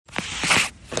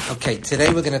Okay, today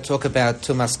we're going to talk about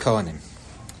Tumas Kohanim.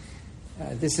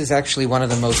 This is actually one of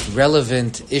the most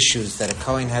relevant issues that a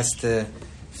Kohen has to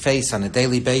face on a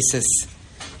daily basis.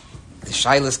 The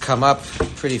shilas come up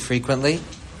pretty frequently,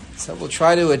 so we'll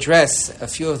try to address a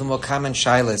few of the more common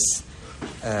shilas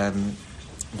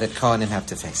that Kohanim have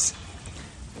to face.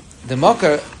 The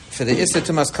mocker for the Issa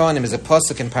Tumas Kohanim is a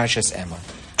pasuk in Parshas Emor.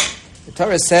 The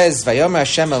Torah says, "Vayomer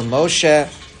Hashem el Moshe,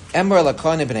 Emor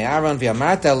laKohanim b'nei Aaron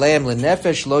v'yamarta aleim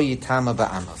lenefesh lo yitama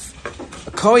ba'amav."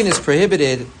 A Kohen is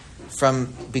prohibited from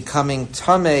becoming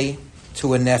tamei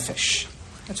to a nefesh.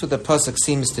 That's what the pasuk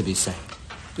seems to be saying.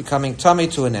 Becoming tamei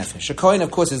to a nefesh. A Kohen,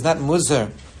 of course, is not muzar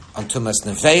on Tumas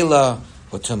Nevela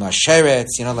or Tumas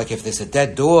Sheretz. Like if there's a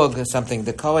dead dog or something,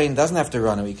 the Kohen doesn't have to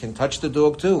run him. He can touch the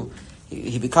dog too.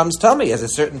 He becomes tamei as a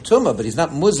certain tumah, but he's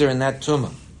not muzar in that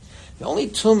tumah. The only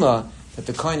tumah that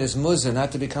the Kohen is muzar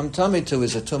not to become tamei to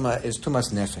is Tumas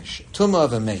Nefesh, tumah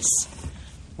of a mace.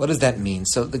 What does that mean?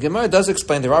 So the Gemara does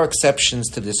explain there are exceptions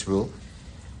to this rule.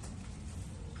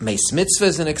 Mace mitzvah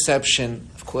is an exception.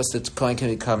 Of course, the Kohen can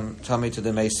become tamei to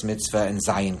the mace mitzvah and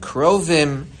Zayin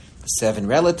Krovim, the 7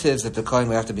 relatives that the Kohen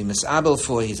will have to be misabel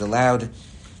for. He's allowed,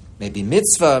 maybe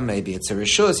mitzvah, maybe it's a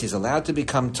rishus, he's allowed to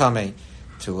become tamei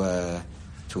to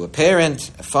a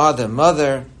parent, a father,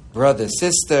 mother, brother,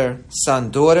 sister,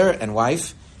 son, daughter, and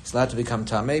wife. He's allowed to become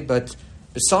tamei, but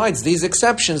besides these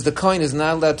exceptions, the Kohen is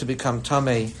not allowed to become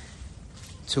tamei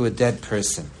to a dead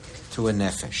person, to a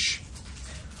nefesh.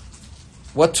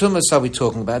 What tumas are we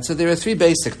talking about? So there are 3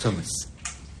 basic tumas.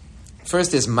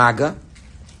 First is maga.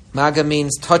 Maga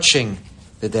means touching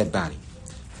the dead body.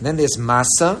 And then there's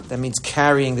masa, that means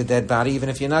carrying the dead body, even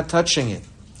if you're not touching it.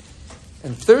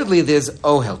 And thirdly, there's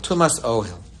ohel, tumas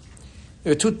ohel.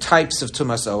 There are 2 types of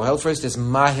tumas ohel. First is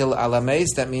mahil ala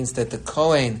mace. That means that the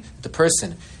Kohen, the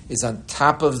person, is on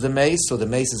top of the mace, so the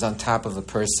mace is on top of a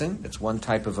person. That's one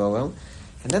type of ohel.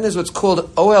 And then there's what's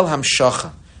called ohel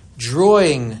hamshocha,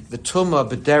 drawing the tumah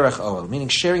b'derech ohel, meaning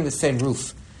sharing the same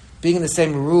roof, being in the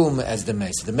same room as the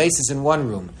mace. The mace is in one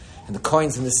room, and the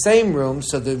Kohen's in the same room,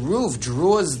 so the roof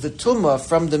draws the tumah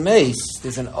from the mace.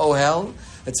 There's an ohel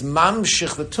that's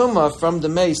mamshich the tumah from the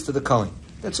mace to the Kohen.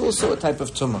 That's also a type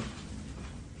of tumah.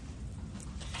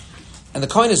 And the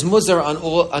Kohen is muzar on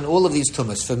all of these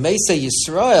tumas. For Meisei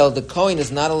Yisrael, the Kohen is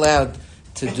not allowed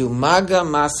to do maga,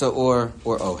 masa, or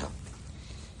ohel.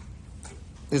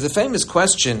 There's a famous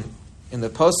question in the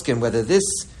poskim whether this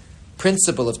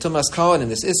principle of Tumas Kohanim,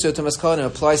 this Isra Tumas Kohanim,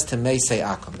 applies to Meisei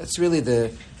Akum. That's really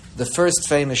the first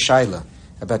famous shaila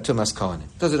about Tumas Kohanim.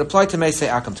 Does it apply to Meisei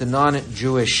Akum, to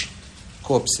non-Jewish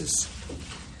corpses?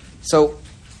 So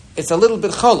it's a little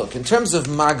bit cholok. In terms of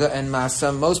maga and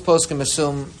masa, most poskim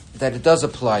assume that it does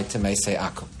apply to Meisei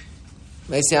Akum.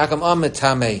 Meisei Akum are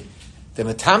metamei. They're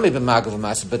metamei b'maga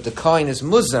v'masa, but the Kohen is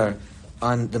muzar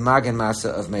on the maga and masa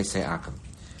of Meisei Akum.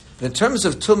 But in terms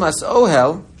of Tumas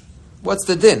Ohel, what's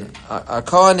the din? Are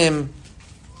Kohanim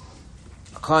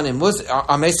muzar?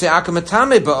 Are Meisei Akum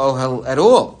metamei b'ohel at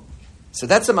all? So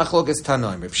that's a machlokas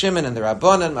tanoim. Reb Shimon and the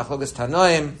Rabbanan, machlokas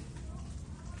tanoim,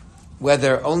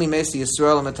 whether only Meisei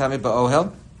Yisrael are metamei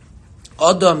b'ohel.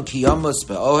 Adam kiyamus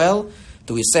b'ohel.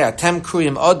 Do we say Atem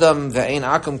Kuriyim Adam ve'ein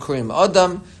Akum Kuriyim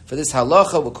Adam? For this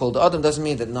halacha, we're called Adam. Doesn't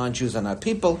mean that non-Jews are not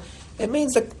people. It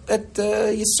means that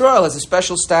Yisrael has a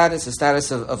special status, a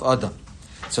status of Adam.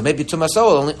 So maybe Tumas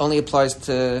Ohel only applies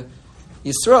to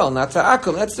Yisrael, not to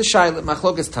Akum. That's the Shayla.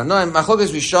 Machlokas Tanoim,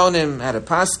 Machlokas Rishonim had a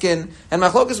paskin, and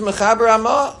Machlokas Mechaber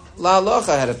Amah La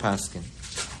Halacha had a paskin.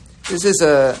 This is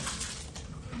a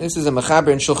Mechaber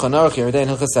in Shulchan Aruch here. Then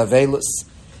Hilchas Avelus.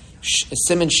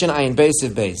 Siman Shin Ayin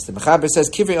Beisiv Beis. The Mechaber says,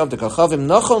 Kivri of the Kalchavim,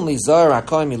 Nochon li zar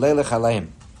hakoim milelech aleim.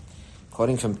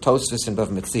 Quoting from Tosfos and Bav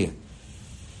Metzia.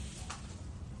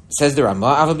 Says the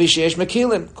Ramah, Avabi sheyesh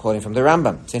mekilim. Quoting from the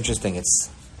Rambam. It's interesting.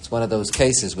 It's one of those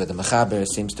cases where the Mechaber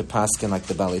seems to paskin like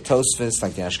the Bali Tosfos,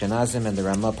 like the Ashkenazim, and the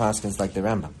Ramah paskins like the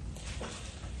Rambam.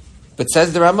 But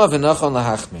says the Ramah, V'nochon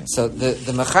lahachmir. So the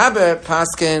Mechaber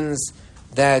paskins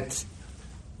that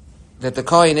the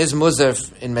Kohen is muzar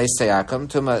in Meisei Akum,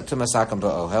 Tumas Akum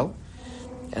ba'ohel.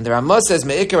 And the Ramah says,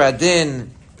 Me'ikar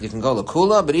adin, you can go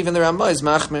l'kula, but even the Ramah is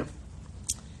machmir.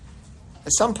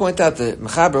 Some point out the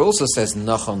Mechaber also says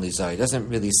Nachon Lizar. He doesn't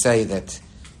really say that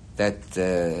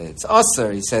it's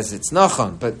Aser, he says it's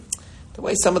Nachon. But the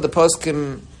way some of the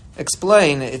poskim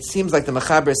explain, it seems like the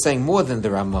Mechaber is saying more than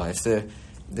the Ramah. If the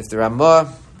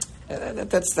Ramah,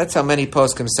 that's how many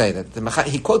poskim say that.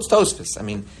 He quotes Tosfos. I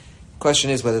mean,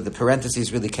 question is whether the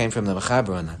parentheses really came from the Mechaber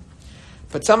or not.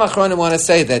 But some Achronim want to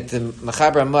say that the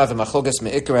Mechaber Amav and Machlokas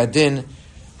Me'ikar Adin,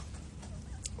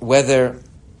 whether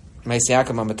Meisei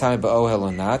Akum are Matami Ba'ohel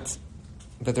or not,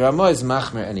 but the Ramah is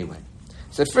Machmer anyway.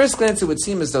 So at first glance, it would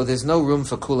seem as though there's no room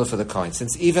for kula for the Kohen,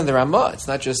 since even the Ramah, it's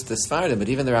not just the Sfardim, but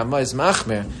even the Ramah is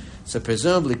machmer. So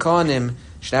presumably Kohanim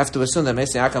should have to assume that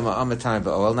Mesei Akam Amatayim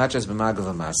Ba'ol, not just B'Magav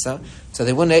Amasa. So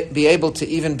they wouldn't be able to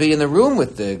even be in the room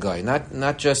with the guy,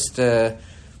 not just that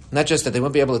they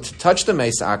wouldn't be able to touch the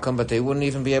Mesei Akam, but they wouldn't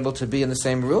even be able to be in the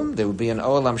same room. There would be an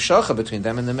Olam Shacha between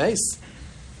them and the Mace,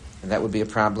 and that would be a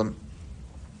problem.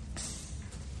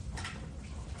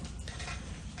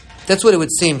 That's what it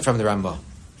would seem from the Ramah.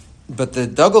 But the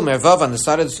Dagul Mervav on the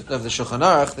side of the Shulchan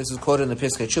Aruch, this is quoted in the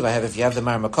Piskei Tshuva. I have, if you have the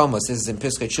Mar Makomos, this is in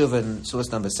Piskei Tshuva in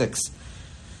source number 6.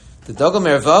 The Dagul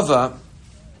Mervava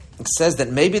says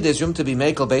that maybe there's room to be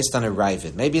makel based on a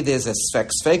Ravid. Maybe there's a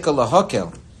Sfekel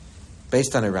Lahokel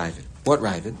based on a Ravid. What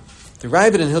Ravid? The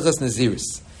Ravid in Hilchas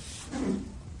Naziris.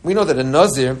 We know that a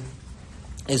Nazir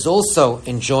is also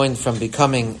enjoined from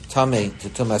becoming Tameh to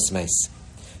Tumas Meis.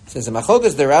 It says, the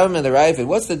Machogas, the Rambam and the Ravid,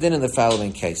 what's the din in the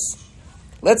following case?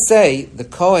 Let's say the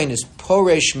Kohen is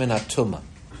Poresh min Tuma.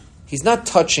 He's not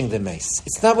touching the mace.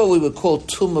 It's not what we would call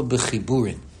Tuma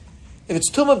b'chiburin. If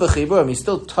it's Tuma b'chiburim, he's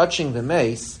still touching the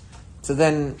mace, so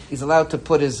then he's allowed to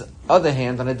put his other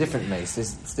hand on a different mace.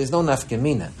 There's no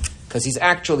nafkamina, because he's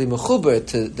actually mechuber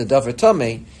to the Davar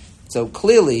Tameh, so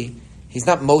clearly he's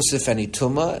not Mosif any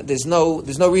Tuma. There's no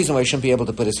reason why he shouldn't be able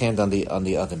to put his hand on the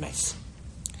other mace.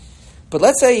 But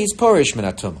let's say he's Poresh min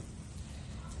Tuma.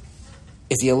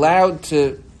 Is he allowed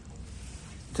to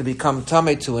become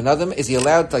tamei to another? Is he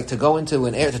allowed to go into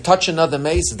an air to touch another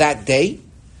mace that day,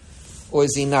 or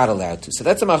is he not allowed to? So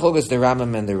that's a machogas the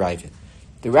Rambam and the Ravid.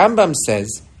 The Rambam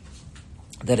says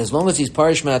that as long as he's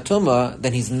parish minatuma,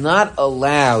 then he's not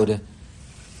allowed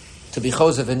to be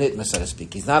chosav v'nitma, so to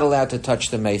speak. He's not allowed to touch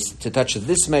the mace, to touch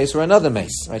this mace or another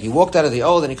mace. Right? He walked out of the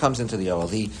oil, then he comes into the oil.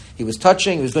 He was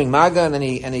touching, he was doing maga, and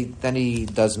then he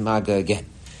does maga again.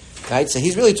 Right, so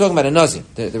he's really talking about a nazir.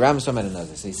 The Rambam's talking about a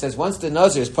nazir. So he says once the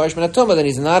nazir is parish minatuma, then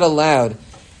he's not allowed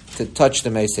to touch the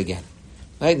mace again.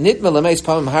 Right, nitma lemeis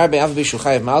pamim harbe avabi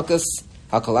shuchayev malchus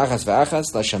hakolachas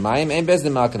v'achas lashamayim ein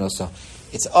bezdin malkan also.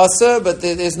 It's asa, but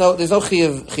there's no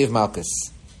chiyav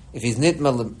malchus if he's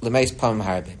nitma lemeis pamim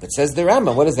harbe. But says the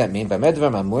Rambam, what does that mean? By medvar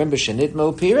mamurim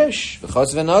b'shenitma upirish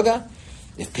v'chos v'noga.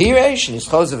 If pirish and he's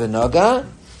chos v'noga,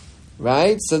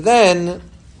 right? So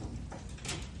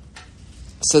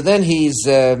then he's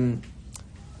if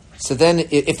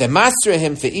they master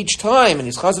him for each time and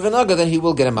he's chazav v'naga, then he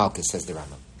will get a malchus, says the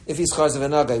Rambam. If he's chazav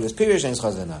v'naga, he was pirish and he's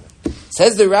chazav v'naga.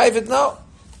 Says the Ravid, no.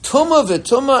 Tuma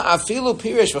v'tuma afilu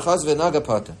pirish v'chazav v'naga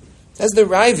pata. Says the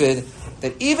Ravid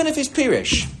that even if he's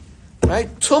pirish, right?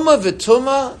 Tuma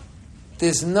v'tuma,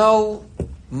 there's no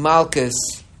malchus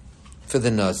for the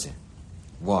nazir.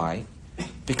 Why?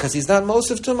 Because he's not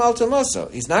mosif tum al tumaso.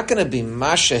 He's not going to be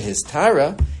masha his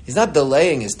tara. He's not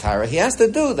delaying his tara. He has to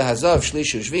do the hazav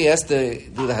shlishu shvi. He has to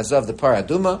do the hazav the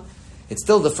paraduma. It's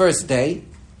still the first day.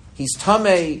 He's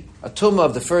tamei a tumah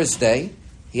of the first day.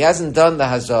 He hasn't done the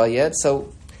hazah yet,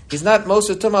 so he's not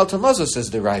mosif tum al tumaso, says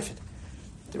the Ravid.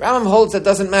 The Rambam holds that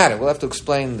doesn't matter. We'll have to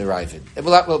explain the Ravid.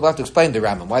 We'll have to explain the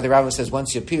Rambam. Why the Rambam says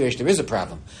once you're pirish, there is a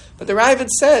problem. But the Ravid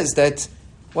says that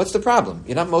what's the problem?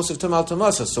 You're not mosif tum al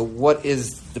tumaso, so what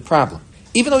is the problem?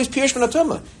 Even though he's pirish min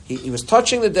atuma, he was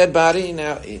touching the dead body.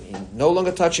 Now he's no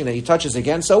longer touching that. He touches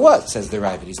again. So what? Says the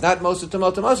Ravid. He's not mosif tum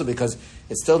al tumaso because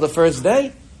it's still the first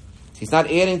day. He's not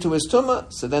adding to his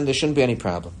tumah, so then there shouldn't be any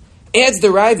problem. Adds the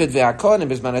Ravid ve'akonim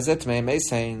bizmanazeh tmei meis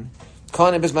hein.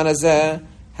 Konim bizmanazeh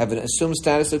have an assumed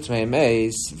status of tmei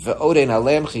meis ve'odein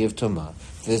aleim chiyav tumah.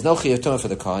 There's no chiyav tumah for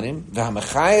the kohanim.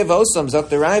 V'hamachayev osam zok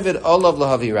the Ravid olav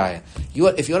lahavi raya.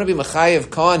 If you want to be machayev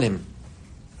kohanim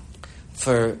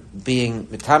for being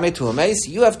mitame to a mace,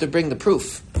 you have to bring the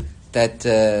proof that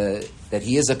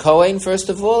he is a kohen first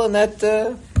of all, and that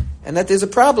there's a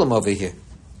problem over here,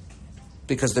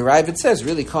 because the Ravid says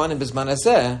really kohanim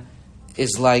bizmanazeh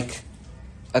is like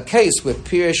a case with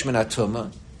pirish min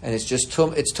atuma, and it's just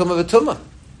it's tumah v'tumah,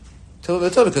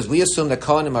 because we assume that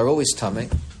kohanim are always tumah.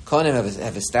 Kohanim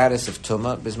have a status of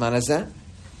tumah bizmanazeh.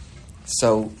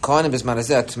 So kohanim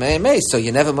bizmanazeh tmei meis. So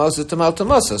you never mosif tumah al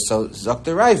tumaso. So zok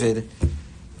the Ravid,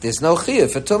 there's no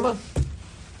chiyuv for tumah.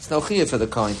 There's no chiyuv for the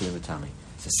kohen to be mitami.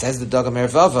 So says the Dagul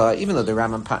Mervava, even though the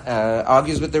Rambam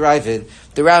argues with the Ravid,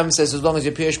 the Rambam says as long as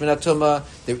you're pirish min atuma,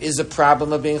 there is a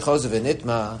problem of being chosav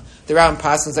v'nitma. The Rambam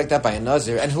passes like that by a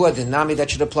nazir, and who are the nami that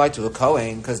should apply to a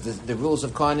kohen, because the rules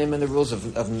of kohanim and the rules of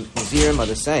nazirim are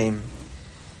the same.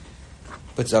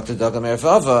 But Dr. Dagul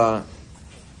Mervava,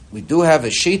 we do have a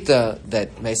shita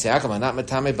that Mesei Akam are not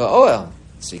metame ba'oel,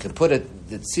 so you can put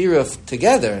the tziruf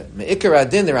together. Me'ikar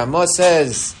adin, the Ramah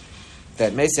says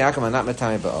that Mesei Akam are not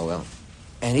metame ba'oel.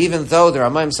 And even though the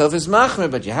Ramah himself is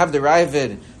machmer, but you have the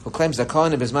Ravid who claims that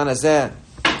Kohanim Bisman Hazeh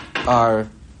are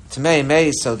Tamei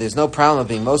Meis, so there's no problem of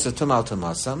being Moshe Tumal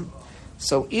Tumasam.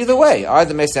 So either way, are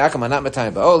the Meisei Akum are not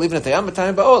Matayim Ba'ol, even if they are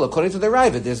Matayim Ba'ol, according to the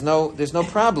Ravid, there's no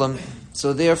problem.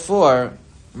 So therefore,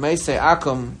 Meisei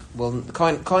Akum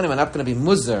Kohanim are not going to be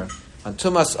Muzar on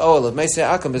Tumas Ol of Meisei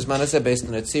Akum Bisman Hazeh based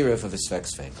on a tziruf of a Svek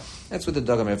Sveka. That's what the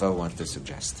Dogam Reva wanted to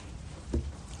suggest.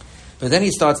 But then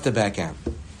he starts to back out.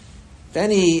 Then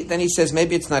he says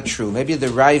maybe it's not true. Maybe the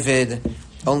Ravid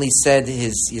only said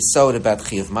his Yisod about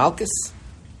Chiyuv Malkus,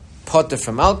 Potter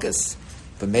from Malkus,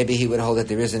 but maybe he would hold that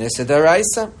there is an Issa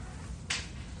Daraisa.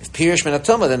 If Pirish Min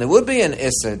HaTumah, then there would be an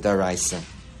Issa Daraisa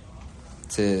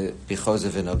to be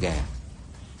Chosev and Ogeh.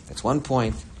 That's one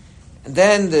point. And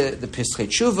then the Pischei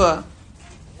Tshuva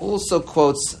also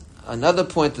quotes another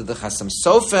point of the Chasam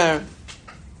Sofer.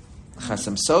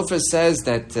 Chasam Sofer says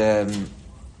that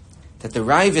the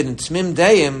Ravid in Tmim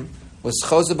Deim was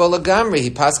Chosebo Lagamri. He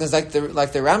paskins like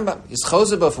the Rambam. He's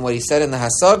Chosebo from what he said in the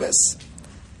Hasagas.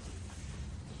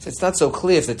 So it's not so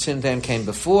clear if the Tmim Deim came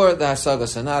before the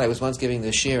Hasagas or not. I was once giving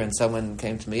the shir and someone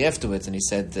came to me afterwards and he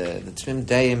said the Tmim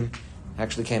Deim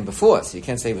actually came before. So you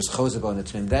can't say it was Chosebo in the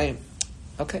Tmim Deim.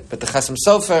 Okay, but the Chasam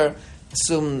Sofer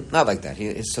assumed not like that. He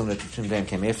assumed that the Tmim Deim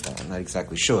came after. I'm not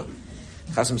exactly sure.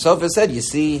 Chasam Sofer said, you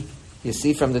see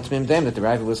from the Tmim Deim that the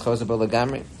Ravid was Chosebo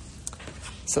Lagamri.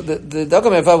 So the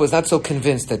Dogam Reva was not so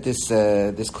convinced that this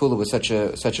kula was such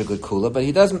a good kula, but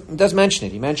he does mention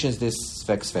it. He mentions this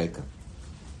Svek Sveka.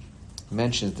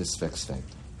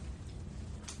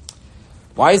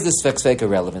 Why is this Svek Sveka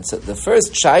relevant? So the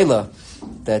first shaila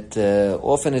that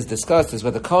often is discussed is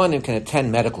whether Kohanim can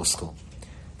attend medical school.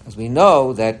 As we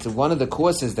know that one of the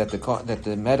courses that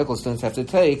the medical students have to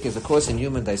take is a course in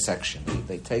human dissection.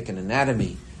 They take an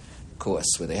anatomy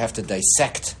course where they have to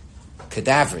dissect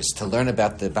cadavers to learn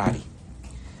about the body.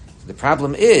 The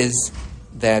problem is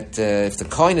that if the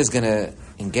Kohen is going to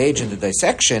engage in the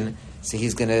dissection, so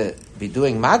he's going to be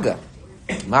doing maga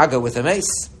with a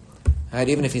mace. Right?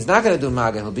 Even if he's not going to do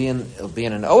maga, he'll be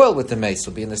in an oil with the mace.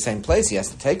 He'll be in the same place. He has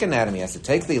to take anatomy. He has to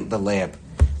take the lab.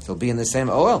 So he'll be in the same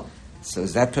oil. So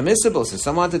is that permissible? So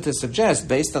someone wanted to suggest,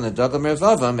 based on the Dogam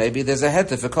Revava, maybe there's a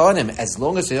heter for Kohanim. As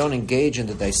long as they don't engage in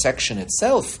the dissection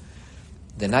itself,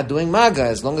 they're not doing maga,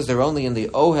 as long as they're only in the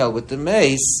ohel with the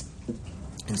mace,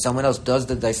 and someone else does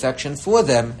the dissection for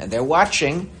them, and they're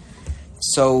watching.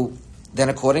 So then,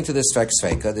 according to this Svek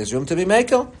Sveka, there's room to be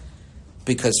mekel,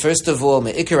 because first of all,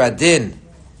 me'ikar adin,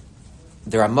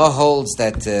 the Ramah holds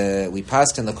that we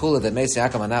passed in the kula that meisei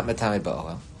akum are not metamid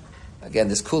ba'ohel. Again,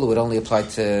 this kula would only apply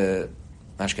to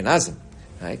Ashkenazim,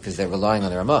 right? Because they're relying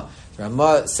on the Ramah. The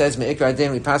Ramah says me'ikar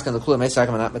adin, we passed in the kula meisei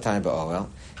akum are not metamid ba'ohel.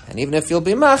 And even if you'll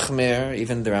be machmir,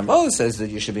 even the Ramah says that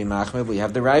you should be machmir, but you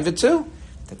have the Ravid too.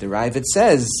 That the Ravid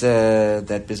says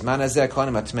that bisman hazeh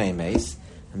kohanim atmei meis,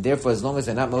 and therefore as long as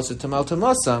they're not mosed tumal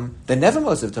tumasam, they're never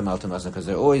mosed tumal tumasam because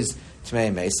they're always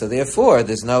tmei meis. So therefore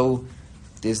there's no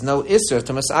isser of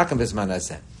tumas akum bisman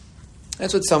hazeh.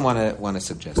 That's what some want to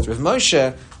suggest. Rav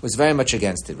Moshe was very much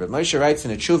against it. Rav Moshe writes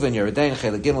in a tshuva in Yeredein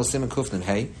Chela Gimel Siman Kufnun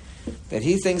Hey that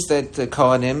he thinks that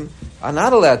Kohanim are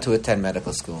not allowed to attend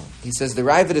medical school. He says the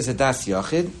Ravid is a das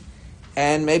yochid,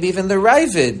 and maybe even the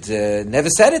Ravid never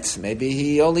said it. Maybe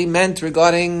he only meant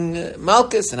regarding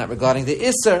Malkus and not regarding the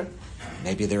Isser.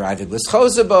 Maybe the Ravid was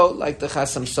Chosebo, like the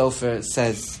Chasam Sofer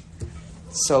says.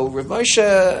 So Rav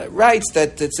Moshe writes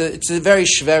that it's a very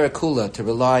shvera kula to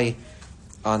rely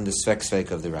on the Svek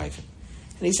Svek of the Ravid.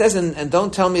 And he says, and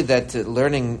don't tell me that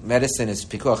learning medicine is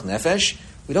pikuach nefesh.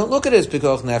 We don't look at it as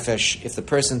pikuach nefesh if the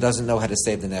person doesn't know how to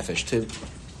save the nefesh.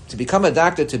 To become a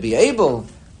doctor, to be able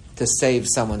to save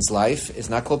someone's life,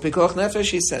 is not called pikuach nefesh.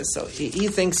 He says so. He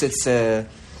thinks it's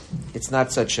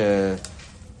not such a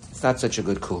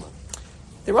good kula.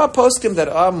 There are poskim that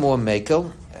are more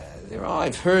mekel.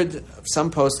 I've heard of some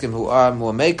poskim who are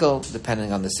more mekel,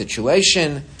 depending on the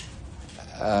situation.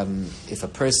 If a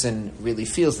person really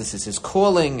feels this is his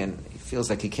calling and he feels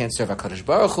like he can't serve HaKadosh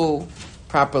Baruch Hu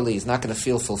properly, he's not going to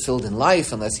feel fulfilled in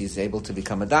life unless he's able to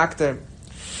become a doctor.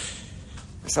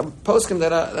 Some poskim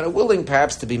that are willing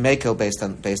perhaps to be mekel based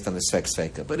on the Svek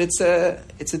Sveka. But it's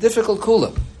a difficult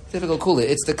kula.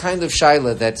 It's the kind of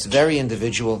shaila that's very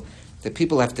individual, that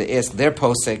people have to ask their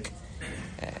posik.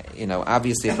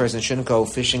 Obviously a person shouldn't go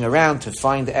fishing around to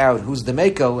find out who's the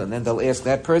mekel, and then they'll ask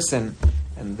that person,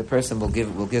 and the person will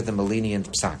give them a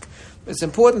lenient psak. But it's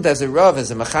important as a rav,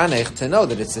 as a mechanech, to know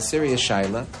that it's a serious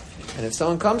shaila, and if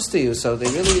someone comes to you, so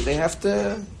they have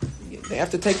to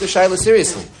take the shaila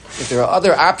seriously. If there are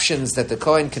other options that the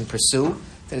kohen can pursue,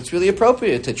 then it's really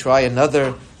appropriate to try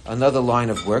another line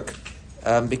of work,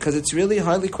 because it's really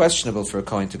highly questionable for a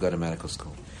Kohen to go to medical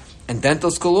school. And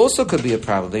dental school also could be a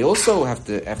problem. They also have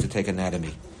to take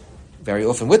anatomy very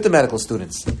often with the medical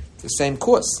students, the same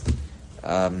course.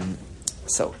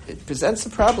 So it presents a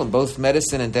problem. Both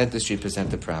medicine and dentistry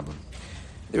present a problem.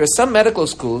 There are some medical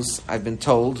schools, I've been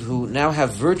told, who now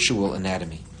have virtual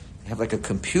anatomy. They have like a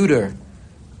computer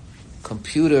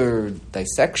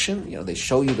dissection. They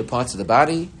show you the parts of the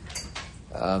body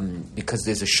because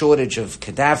there's a shortage of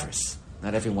cadavers.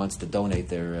 Not everyone wants to donate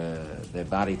their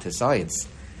body to science.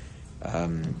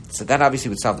 So that obviously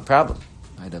would solve the problem.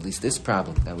 Right? At least this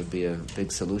problem. That would be a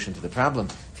big solution to the problem.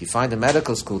 If you find a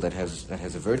medical school that has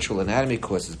a virtual anatomy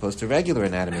course as opposed to regular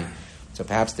anatomy, so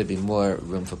perhaps there'd be more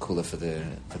room for kula for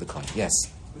the Kohen. Yes?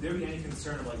 Would there be any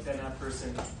concern of like that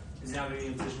person is now going to be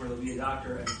in a position where they'll be a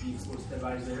doctor and be exposed to dead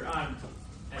bodies later on,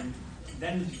 and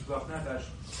then the pikuach nefesh,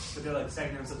 but they're like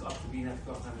setting themselves up to be in that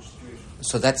pikuach nefesh situation?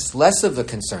 So that's less of a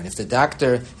concern. If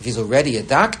he's already a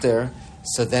doctor,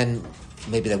 so then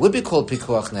maybe that would be called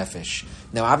pikuach nefesh.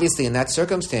 Now, obviously, in that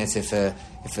circumstance, if a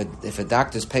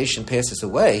doctor's patient passes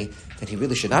away, then he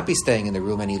really should not be staying in the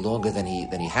room any longer than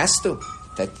he has to.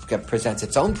 That presents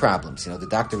its own problems. The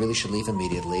doctor really should leave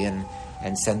immediately and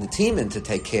send the team in to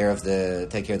take care of the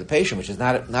patient, which is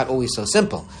not always so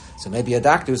simple. So maybe a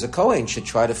doctor who's a Kohen should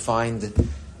try to find,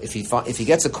 if he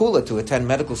gets a kula to attend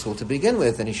medical school to begin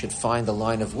with, then he should find a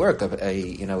line of work,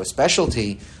 a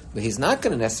specialty where he's not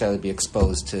going to necessarily be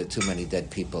exposed to too many dead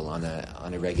people on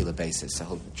a regular basis. So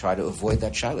he'll try to avoid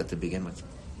that shaila to begin with.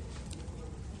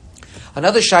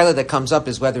 Another shaila that comes up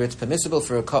is whether it's permissible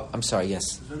for a I'm sorry,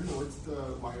 yes? What's the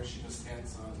why Yeshiva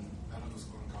stance on medical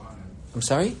school and Kohanim? I'm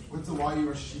sorry? What's the why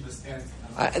Yeshiva stance?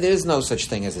 There is no such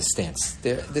thing as a stance.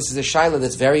 This is a shaila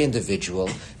that's very individual,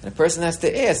 and a person has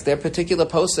to ask their particular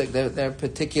posek, their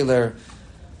particular,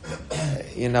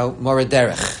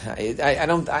 moraderech.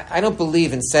 I don't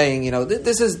believe in saying,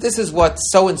 this is what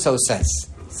so and so says.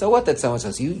 So what that so and so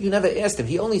says? You never asked him.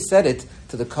 He only said it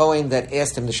to the Kohen that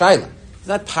asked him the shaila. He's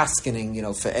not paskening,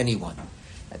 for anyone.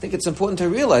 I think it's important to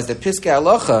realize that Piskei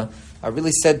Halacha are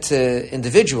really said to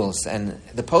individuals, and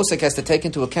the posek has to take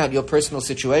into account your personal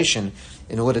situation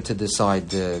in order to decide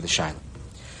the shaila.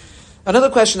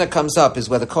 Another question that comes up is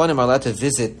whether Kohanim are allowed to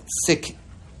visit sick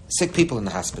people in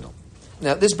the hospital.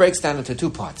 Now, this breaks down into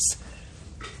two parts.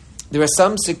 There are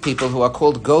some sick people who are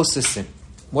called gosesim.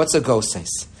 What's a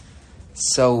goses?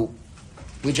 So,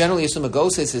 we generally assume a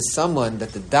goses is someone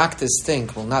that the doctors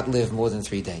think will not live more than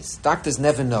 3 days. Doctors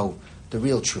never know the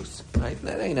real truth, right?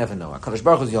 They never know. HaKadosh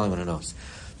Baruch Hu is the only one who knows.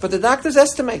 But the doctors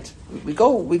estimate. We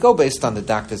go based on the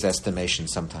doctor's estimation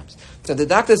sometimes. So the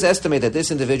doctors estimate that this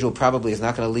individual probably is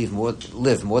not going to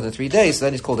live more than 3 days, so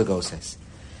then he's called a goses.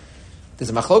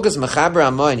 There's a machlokas mechaber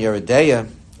amma in Yeredeya,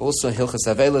 also in Hilchas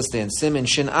Avelos and Simin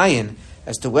Shin Ayin,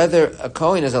 as to whether a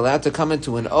Kohen is allowed to come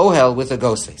into an ohel with a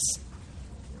goses.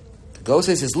 The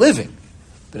goses is living,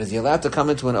 but is he allowed to come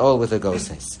into an ohel with a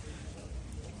goses?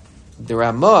 The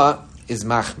Ramah is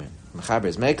machmir. Mechaber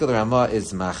is mekel, the Ramah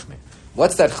is machmir.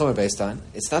 What's that chumrah based on?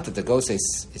 It's not that the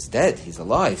goses is dead, he's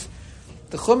alive.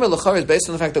 The chumrah l'chor is based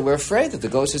on the fact that we're afraid that the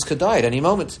goses could die at any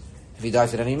moment. If he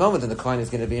dies at any moment, then the Kohen is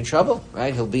going to be in trouble,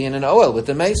 right? He'll be in an ohel with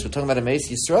the mace. We're talking about a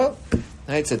mace Yisrael,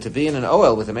 right? So to be in an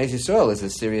ohel with a mace Yisrael is a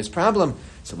serious problem.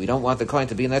 So we don't want the Kohen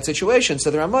to be in that situation.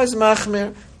 So the Ramah is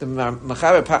machmir. The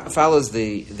Mechaber follows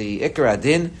the Ikar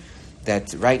Adin,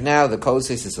 that right now the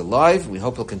goses is alive. We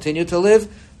hope he'll continue to live.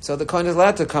 So the Kohen is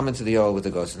allowed to come into the ohel with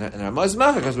the goses. And the Ramah is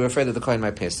machmir because we're afraid that the Kohen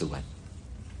might pass away.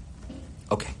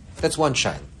 Okay, that's one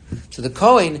shaila. So the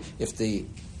Kohen, if the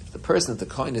person that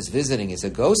the Kohen is visiting is a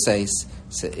goses,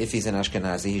 so if he's an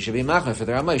Ashkenazi, he should be machmir for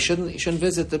the Ramah. He shouldn't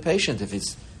visit the patient if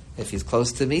he's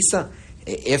close to Misa.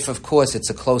 If, of course,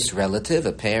 it's a close relative,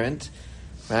 a parent,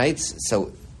 right?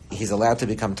 So he's allowed to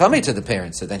become tummy to the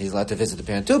parent, so then he's allowed to visit the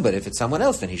parent too. But if it's someone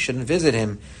else, then he shouldn't visit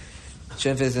him. He's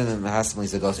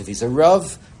a ghost. If he's a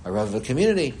rav of a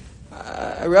community,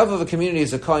 a rav of a community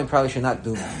is a Kohen probably should not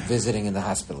do visiting in the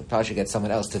hospital. He probably should get someone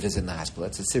else to visit in the hospital.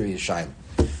 That's a serious shaila.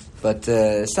 But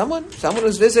someone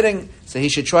who's visiting, so he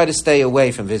should try to stay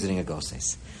away from visiting a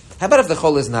goses. How about if the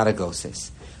chol is not a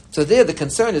goses? So there, the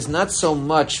concern is not so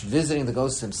much visiting the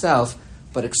goses himself,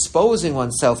 but exposing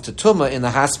oneself to tumah in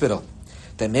the hospital.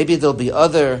 That maybe there'll be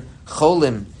other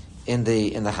cholim in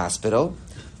the hospital,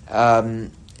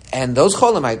 and those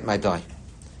cholim might die,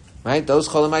 right? Those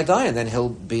cholim might die, and then he'll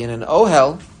be in an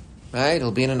ohel, right?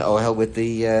 He'll be in an ohel with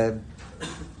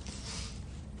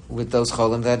those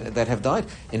cholim that have died.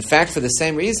 In fact, for the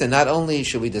same reason, not only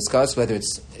should we discuss whether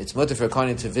it's mutter for a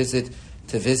kohen to visit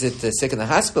the sick in the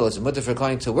hospital, it's mutter for a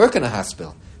kohen to work in a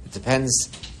hospital. It depends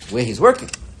where he's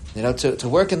working. to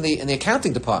work in the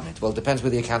accounting department. Well, it depends where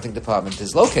the accounting department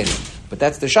is located, but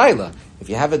that's the shaila. If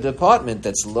you have a department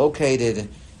that's located,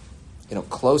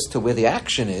 close to where the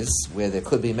action is, where there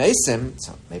could be mesim,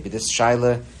 so maybe this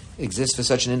shaila exists for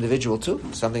such an individual too.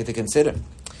 Something to consider.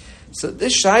 So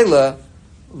this shaila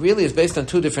really is based on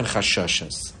two different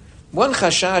chashashas. One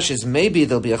chashash is maybe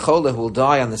there'll be a chola who will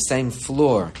die on the same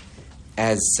floor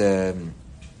as the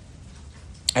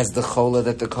chola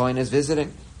that the kohen is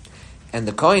visiting. And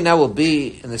the kohen now will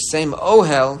be in the same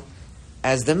ohel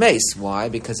as the mace. Why?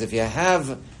 Because if there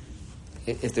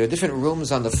are different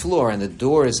rooms on the floor and the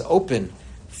door is open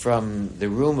from the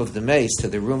room of the mace to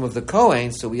the room of the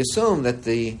kohen, so we assume that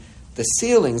the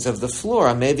ceilings of the floor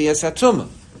are maybe as hatuma.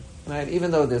 Right?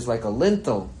 Even though there's like a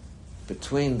lintel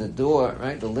between the door,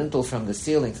 right? The lintel from the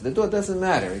ceiling to the door doesn't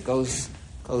matter. It goes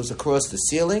across the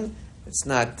ceiling. It's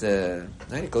not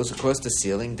right. It goes across the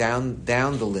ceiling, down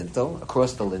the lintel,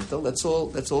 across the lintel. That's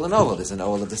all an ohel. There's an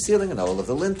ohel of the ceiling, an ohel of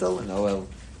the lintel, an ohel.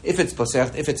 If it's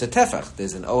a tefach,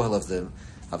 there's an ohel of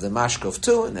the mashkov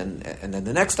too, and then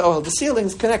the next ohel, the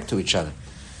ceilings connect to each other.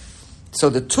 So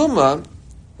the tuma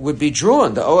would be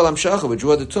drawn. The ohel amshacha would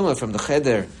draw the tuma from the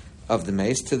cheder of the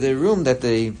mace to the room that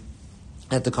the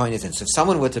kohen is in. So if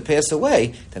someone were to pass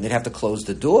away, then they'd have to close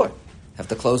the door. Have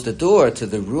to close the door to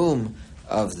the room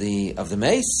of the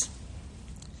mace,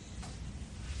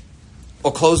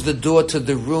 or close the door to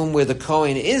the room where the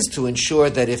kohen is to ensure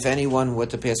that if anyone were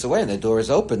to pass away and the door is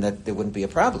open, that there wouldn't be a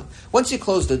problem. Once you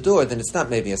close the door, then it's not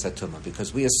maybe a satuma,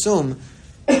 because we assume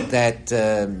that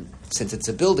since it's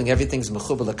a building, everything's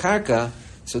mechubal karka,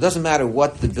 so it doesn't matter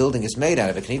what the building is made out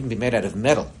of. It can even be made out of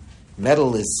metal.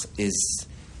 Metal is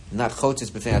not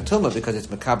chotzis b'fnei tuma because it's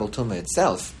mekabel tuma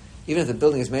itself. Even if the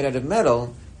building is made out of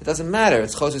metal, it doesn't matter.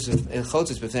 It's chotzis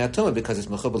b'fnei tuma because it's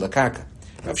mechubal karka.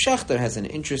 Rav Shachter has an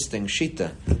interesting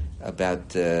shita about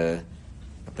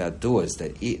doors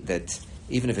that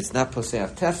even if it's not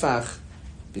poseach tefach,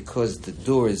 because the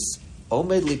door is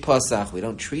omedli posach, we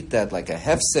don't treat that like a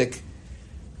hefsek.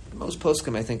 Most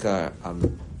poskim, I think, are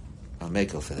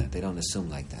mekel for that. They don't assume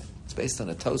like that. It's based on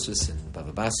a Tosus and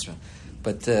Bava Basra.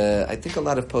 But I think a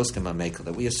lot of poskim are mekel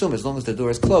that we assume as long as the door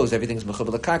is closed, everything's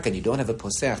mechubal karka, and you don't have a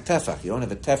poseach tefach. You don't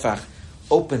have a tefach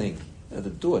opening. The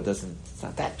door it's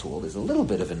not that tall. There's a little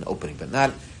bit of an opening, but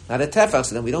not a tefach.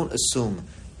 So then we don't assume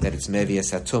that it's maybe a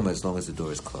satuma as long as the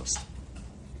door is closed.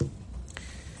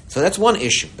 So that's one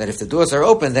issue, that if the doors are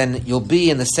open, then you'll be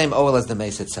in the same ohel as the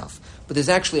mace itself. But there's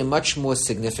actually a much more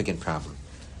significant problem.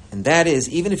 And that is,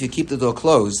 even if you keep the door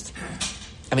closed,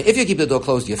 if you keep the door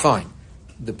closed, you're fine.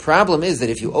 The problem is that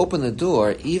if you open the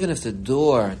door, even if the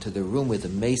door to the room where the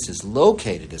mace is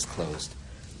located is closed,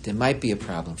 there might be a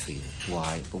problem for you.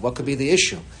 Why? But what could be the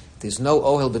issue? There's no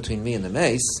ohel between me and the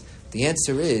mace. The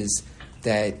answer is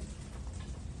that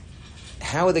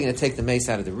how are they going to take the mace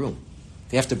out of the room?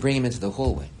 They have to bring him into the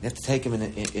hallway. They have to take him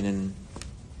in an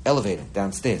elevator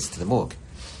downstairs to the morgue.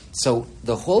 So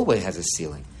the hallway has a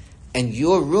ceiling. And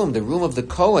your room, the room of the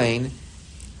Kohen,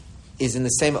 is in the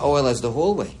same ohel as the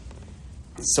hallway.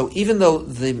 So even though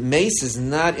the mace is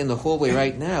not in the hallway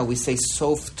right now, we say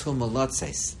sof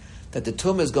tumalotzes, that the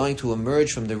tumah is going to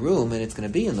emerge from the room and it's going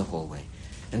to be in the hallway.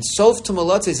 And sof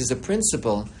tumalotzes is a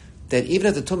principle that even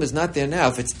if the tumah is not there now,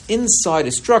 if it's inside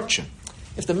a structure,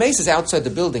 if the mace is outside the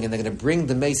building and they're going to bring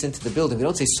the mace into the building, we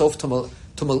don't say sof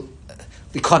tumalotzes,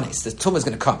 the tumah is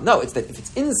going to come. No, it's that if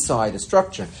it's inside a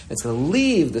structure, it's going to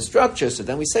leave the structure, so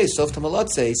then we say sof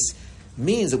tumalotzes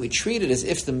means that we treat it as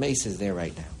if the mace is there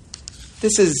right now.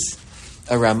 This is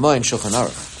a Ramah in Shulchan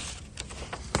Aruch.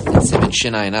 It's in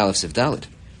Shinai and Aleph Siv Dalet.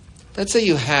 Let's say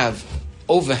you have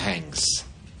overhangs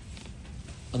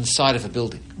on the side of a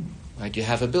building, right? You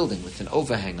have a building with an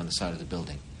overhang on the side of the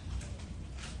building,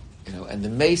 and the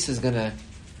mace is going to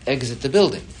exit the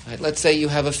building, right? Let's say you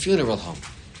have a funeral home,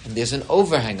 and there's an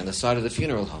overhang on the side of the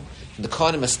funeral home, and the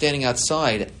Kohanim are standing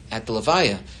outside at the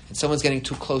Levaya, and someone's getting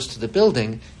too close to the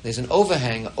building. There's an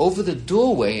overhang over the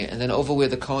doorway, and then over where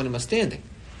the Kohanim are standing,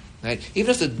 right?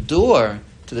 Even if the door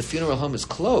to the funeral home is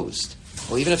closed,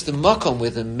 or even if the makom where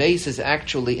the mace is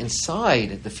actually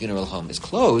inside the funeral home is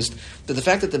closed, but the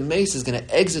fact that the mace is going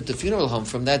to exit the funeral home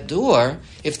from that door,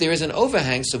 if there is an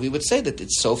overhang, so we would say that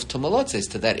it's sof tumalotzes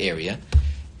to that area,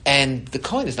 and the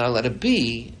kohen is not allowed to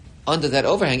be under that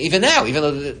overhang, even now, even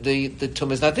though the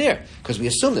tumah is not there, because we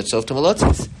assume that sof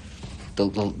tumalotzes.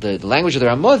 The language of the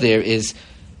Ramah there is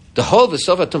the whole of the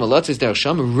sof tumalotzes der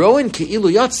sham roin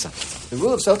keilu yatsa. The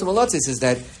rule of sof tumalotzes is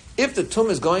that if the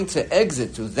tumah is going to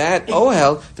exit through that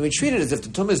ohel, then we treat it as if the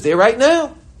tumah is there right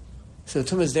now. So the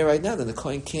tumah is there right now, then the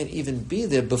kohen can't even be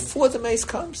there before the mace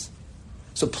comes.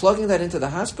 So plugging that into the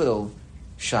hospital,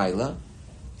 Shaila,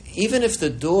 even if the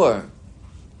door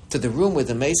to the room where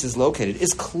the mace is located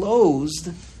is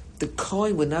closed, the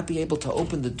Kohen would not be able to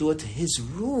open the door to his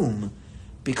room,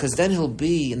 because then he'll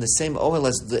be in the same ohel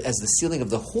as the ceiling of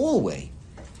the hallway.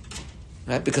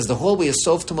 Right? Because the hallway is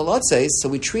sof to malotzeis, so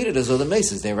we treat it as though the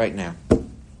mace is there right now.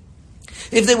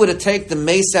 If they were to take the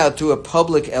mace out through a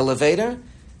public elevator,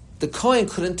 the Kohen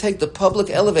couldn't take the public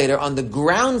elevator on the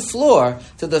ground floor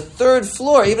to the third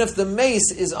floor, even if the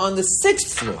mace is on the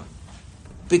sixth floor.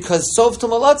 Because sof to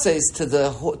malotzeis to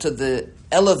the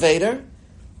elevator,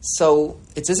 so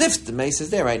it's as if the mace is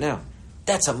there right now.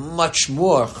 That's a much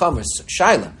more chamer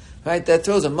shaila, right? That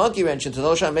throws a monkey wrench into the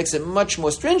whole shayla, makes it much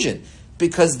more stringent,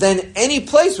 because then any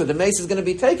place where the mace is going to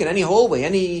be taken, any hallway,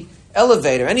 any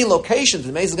elevator, any location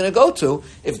the mace is going to go to,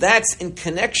 if that's in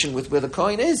connection with where the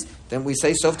Kohen is, then we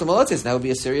say sof to malotzeis. That would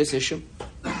be a serious issue.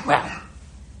 Wow.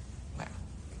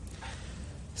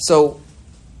 So,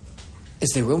 is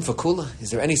there room for kula?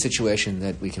 Is there any situation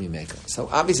that we can be making? So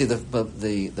obviously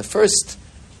the first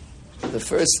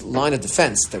line of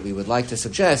defense that we would like to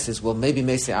suggest is, well, maybe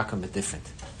Meisei Akum is different.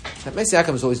 Now, Meisei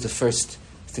Akum is always the first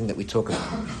thing that we talk about.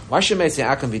 Why should Meisei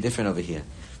Akum be different over here?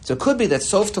 So it could be that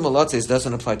Sof to Malotzeis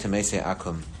doesn't apply to Meisei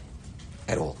Akum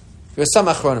at all. There are some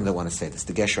Achronim that want to say this.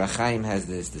 The Gesher HaChaim has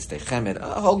this, the Stei Chemed,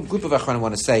 a whole group of Achronim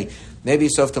want to say maybe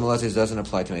Sof to Malotzeis doesn't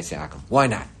apply to Meisei Akum. Why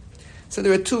not? So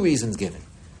there are two reasons given.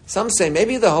 Some say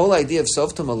maybe the whole idea of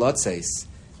Sof to Malotzeis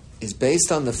is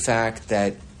based on the fact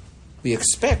that we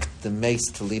expect the mace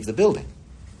to leave the building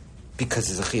because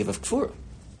there's a chiyuv of kfura.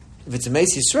 If it's a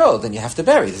mace Yisrael, then you have to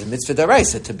bury. There's a mitzvah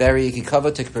daraisa to bury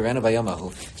yikikava tikperenu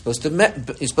bayamahu.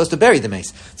 You're supposed to bury the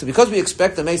mace. So because we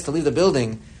expect the mace to leave the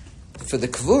building for the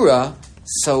kvura,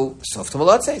 so sof to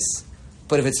malotzeis.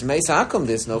 But if it's mace akum,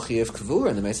 there's no chiyuv kvura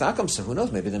in the mace akum. So who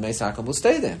knows? Maybe the mace akum will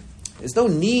stay there. There's no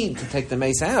need to take the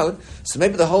mace out. So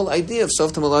maybe the whole idea of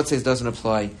sof to malotzeis doesn't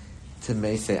apply to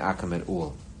mace akum at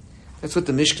all. That's what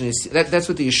the Mishkan is. That's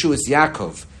what the Yeshua's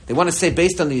Yaakov. They want to say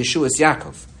based on the Yeshua's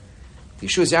Yaakov. The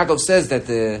Yeshua's Yaakov says that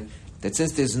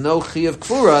since there's no Chiyav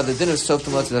Kfura, the din of Sof to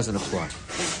Malotzeis doesn't apply.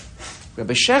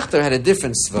 Rabbi Shechter had a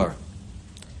different svar.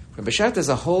 Rabbi Shechter has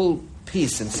a whole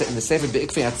piece in the Sefer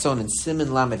Be'ikvei Atzon in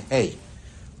Siman Lamed Hey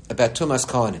about Tumas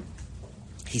Kohanim.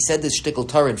 He said this shtickle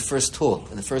Torah in the first hall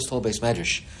base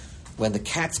medrash, when the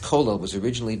Katz Kollel was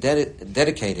originally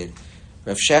dedicated.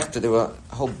 Rav Shechter, there were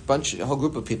a whole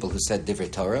group of people who said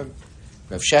Divrei Torah.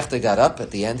 Rav Shechter got up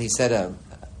at the end. He said a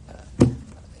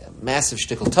massive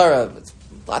shtickle Torah with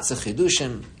lots of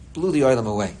chidushim, blew the oilam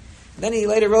away. And then he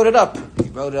later wrote it up. He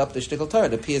wrote it up, the shtickle Torah.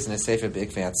 It appears in a Sefer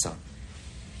Be'ikvei Atzon.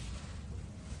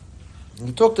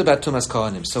 He talked about Tumas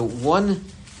Kohanim. So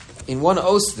in one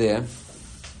os there,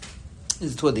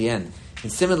 this is toward the end, in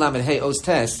Siman Lamed Hey Os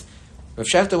Tes, Rav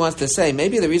Shechter wants to say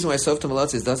maybe the reason why Sof to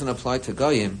Malotzeis doesn't apply to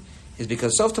Goyim is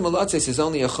because Sof to Malotzeis is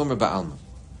only a Chumra Ba'alma.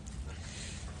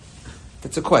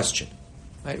 That's a question.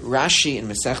 Right? Rashi in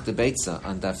Masechta Beitza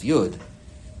on Daf Yud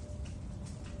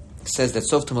says that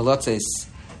Sof to Malotzeis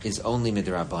is only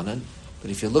Midrabanan,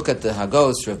 but if you look at the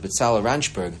Hagos of Betzalel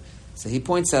Ranchberg, so he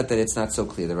points out that it's not so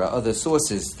clear. There are other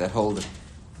sources that hold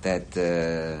that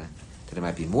it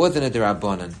might be more than a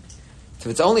Derabanan. So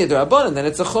if it's only a Derabanan, then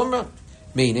it's a Chumra.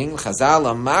 Meaning, Chazal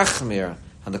Machmir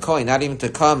on the Kohen, not even to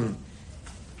come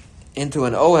into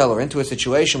an ohel or into a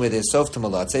situation where there's sof to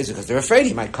malotzeis because they're afraid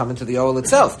he might come into the ohel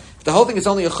itself. If the whole thing is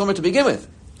only a chumrah to begin with.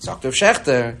 Dr.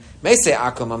 Shechter may say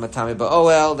akum amatami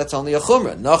ba'ohel, that's only a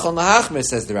chumrah. Nochal nahachmir,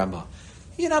 says the Ramah.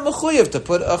 You're not mechuyev to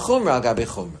put a chumrah al gabi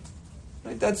chumrah.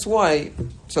 Right? That's why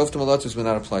sof to malotzeis will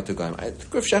not apply to goyim. I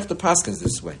think Rav Shechter paskins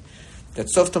this way, that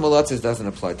sof to malotzeis doesn't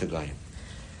apply to goyim.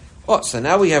 Oh, so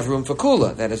now we have room for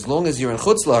kula, that as long as you're in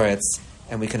chutz la'aretz,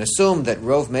 and we can assume that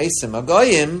rov meisim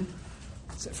agoyim,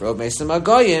 so if rov meisim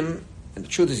agoyim, and the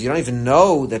truth is you don't even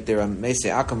know that there are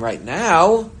meisei akum right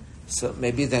now, so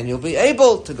maybe then you'll be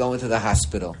able to go into the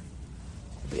hospital.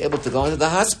 You'll be able to go into the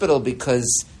hospital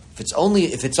because if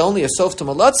it's only a sof to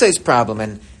malotzeis problem,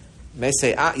 and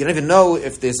meisei you don't even know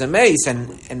if there's a mace, and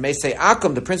meisei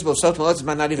akum, the principle of sof to malotzeis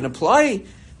might not even apply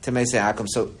to meisei akum.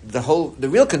 So the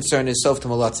real concern is sof to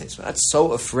malotzeis. We're not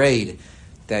so afraid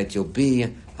that you'll be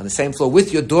on the same floor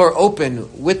with your door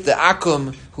open with the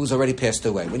akum who's already passed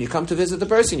away. When you come to visit the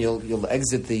person, you'll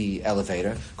exit the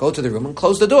elevator, go to the room, and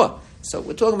close the door. So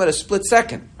we're talking about a split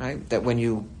second, right? That when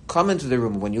you come into the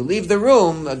room, when you leave the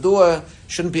room, a door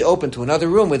shouldn't be open to another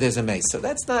room where there's a mace. So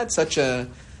that's not such a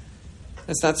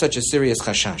serious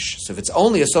chashash. So if it's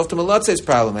only a sof to malotzeis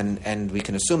problem, and we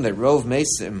can assume that rov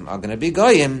mesim are going to be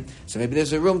goyim, so maybe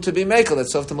there's a room to be makel that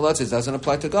sof to malotzeis doesn't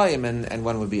apply to goyim, and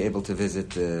one would be able to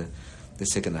visit the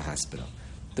sick in the hospital.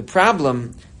 The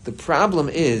problem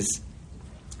is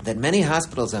that many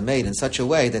hospitals are made in such a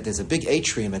way that there's a big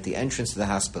atrium at the entrance to the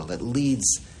hospital that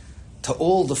leads to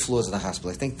all the floors of the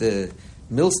hospital. I think the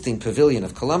Milstein Pavilion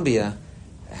of Columbia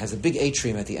has a big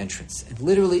atrium at the entrance. And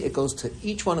literally it goes to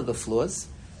each one of the floors,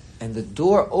 and the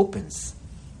door opens.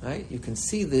 Right? You can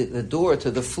see the door to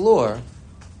the floor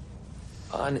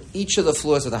on each of the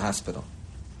floors of the hospital.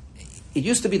 It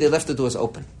used to be they left the doors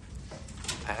open.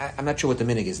 I'm not sure what the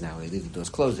minig is now. They leave the doors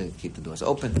closed, they keep the doors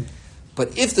open.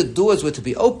 But if the doors were to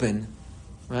be open,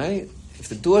 right? If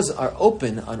the doors are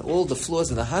open on all the floors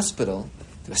of the hospital,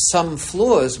 there are some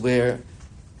floors where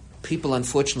people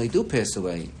unfortunately do pass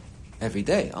away every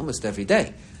day, almost every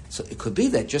day. So it could be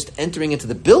that just entering into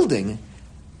the building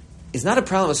is not a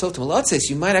problem with Sof Tamalatzes.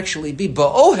 You might actually be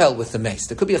ba'ohel with the mace.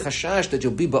 There could be a chashash that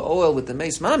you'll be ba'ohel with the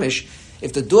mace mamish.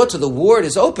 If the door to the ward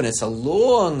is open, it's a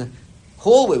long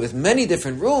hallway with many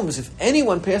different rooms. If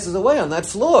anyone passes away on that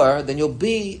floor, then you'll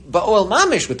be ba'ohel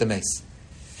mamish with the mace.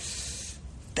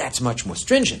 That's much more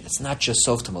stringent. It's not just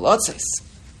Sof Tamalatzes.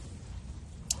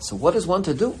 So what is one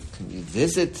to do? Can you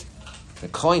visit, the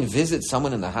Kohen visit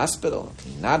someone in the hospital?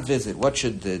 Can you not visit? What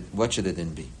should the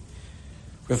din be?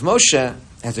 Rav Moshe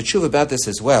has a tshuva about this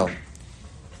as well.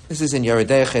 This is in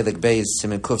Yeridei Chelik Beis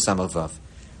Siman Kuf Samar Vav.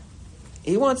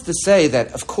 He wants to say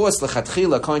that, of course,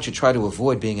 l'chatchila, a Kohen should try to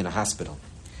avoid being in a hospital.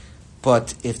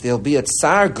 But if there'll be a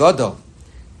tsar gadol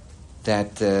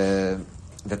that the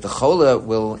chola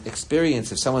will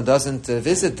experience if someone doesn't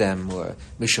visit them, or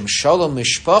mishum shalom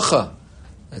mishpacha,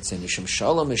 let's say mishum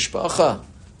shalom mishpacha,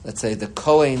 let's say the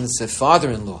Kohen's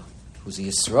father-in-law, who's a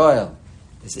Yisrael,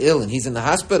 is ill and he's in the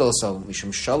hospital, so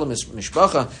mishum shalom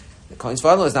mishpacha, the Kohen's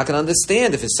father-in-law is not going to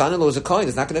understand if his son-in-law is a Kohen,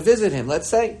 is not going to visit him, let's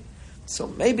say. So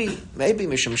maybe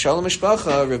mishum shalom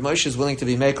mishpacha, Rav Moshe is willing to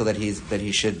be mekel that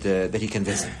he can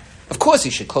visit. Of course,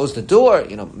 he should close the door.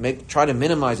 Try to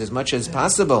minimize as much as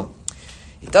possible.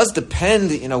 It does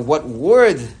depend, what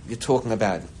word you're talking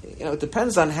about. It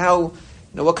depends on how,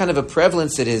 what kind of a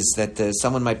prevalence it is that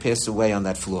someone might pass away on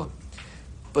that floor.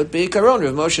 But Be'ikaron,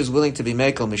 Rav Moshe is willing to be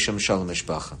mekel mishum shalom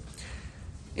mishpacha.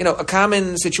 A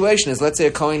common situation is, let's say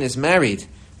a Kohen is married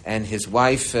and his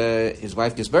wife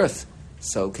gives birth.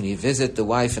 So can he visit the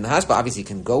wife in the hospital? Obviously, he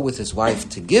can go with his wife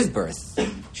to give birth.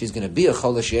 She's going to be a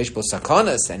chola sheyesh bo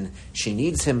sakanas, and she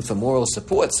needs him for moral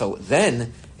support. So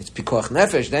then it's pikuach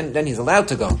nefesh. Then he's allowed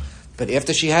to go. But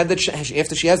after she has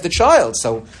the child,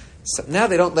 so now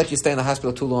they don't let you stay in the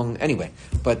hospital too long anyway.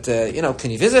 But can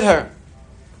you visit her?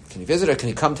 Can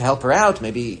you come to help her out?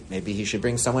 Maybe he should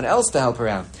bring someone else to help her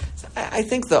out. So I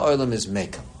think the olam is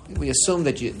mekel. We assume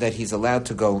that he's allowed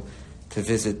to go to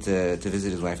visit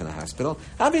his wife in the hospital.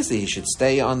 Obviously, he should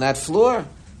stay on that floor.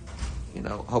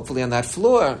 Hopefully on that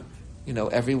floor,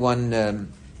 everyone there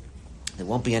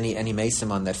won't be any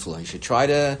mesim on that floor. He should try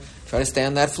to stay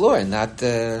on that floor and not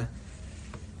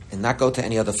go to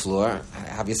any other floor.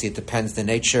 Obviously, it depends the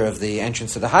nature of the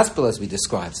entrance to the hospital as we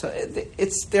described. So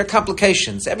there are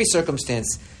complications. Every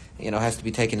circumstance, has to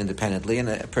be taken independently, and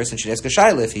a person should ask a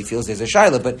shayla if he feels there's a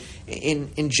shayla. But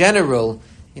in general,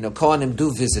 Kohanim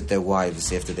do visit their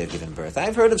wives after they've given birth.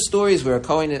 I've heard of stories where a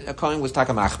Kohen was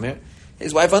takamachmir.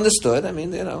 His wife understood.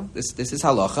 This is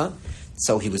halacha.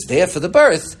 So he was there for the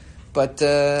birth, but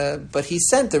he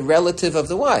sent a relative of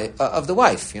the wife.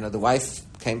 The wife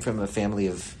came from a family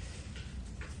of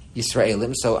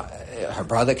Yisraelim, so her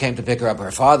brother came to pick her up,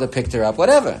 her father picked her up,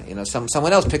 whatever.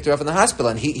 Someone else picked her up in the hospital,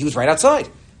 and he was right outside.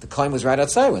 The Kohen was right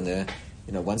outside when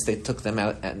once they took them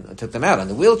out on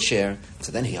the wheelchair,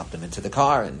 so then he helped them into the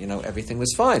car, and everything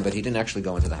was fine, but he didn't actually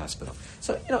go into the hospital.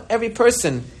 So every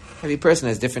person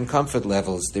has different comfort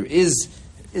levels. There is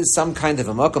some kind of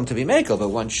a makom to be mekel, but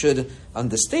one should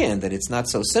understand that it's not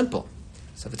so simple.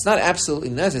 So if it's not absolutely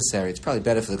necessary, it's probably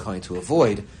better for the Kohen to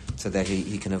avoid, so that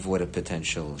he can avoid a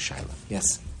potential shayla.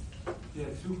 Yes? Yeah,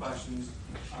 two questions.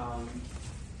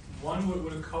 One,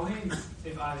 would a Kohen,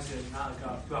 if obviously it's not like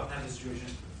a two-out situation,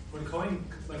 would a Kohen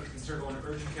consider going to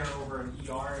urgent care over an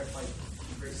ER if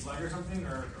he breaks his leg or something,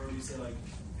 or do you say if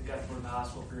you have to go to the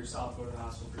hospital for yourself, go to the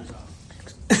hospital for yourself?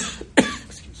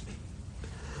 Excuse me.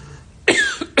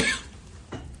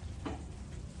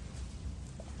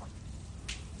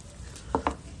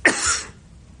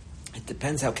 It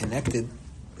depends how connected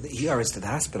the ER is to the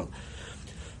hospital.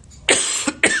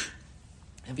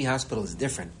 Every hospital is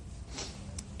different.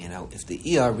 If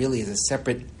the ER really is a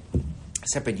separate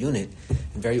unit,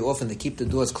 and very often they keep the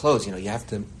doors closed. You have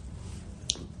to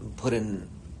put an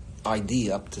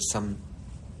ID up to some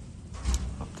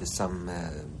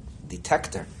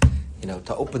detector,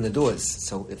 to open the doors.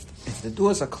 So if the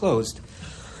doors are closed,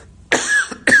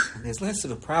 there's less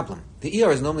of a problem. The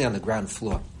ER is normally on the ground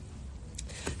floor.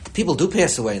 People do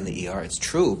pass away in the ER, it's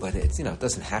true, but it's, it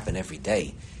doesn't happen every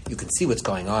day. You can see what's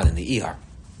going on in the ER.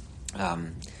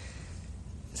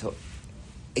 So,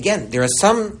 again, there are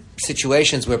some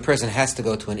situations where a person has to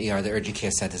go to an ER. The urgent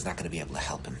care center is not going to be able to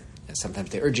help him. And sometimes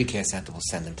the urgent care center will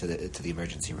send him to the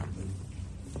emergency room.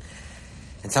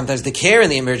 And sometimes the care in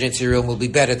the emergency room will be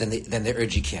better than the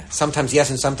urgent care. Sometimes yes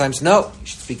and sometimes no. You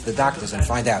should speak to the doctors and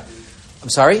find out. I'm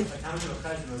sorry?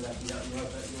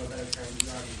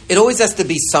 It always has to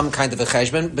be some kind of a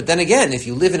cheshbon, but then again, if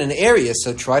you live in an area,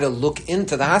 so try to look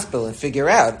into the hospital and figure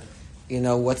out,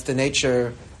 what's the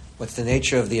nature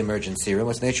of the emergency room,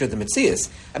 what's the nature of the metzias.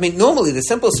 I mean, normally the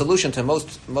simple solution to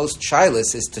most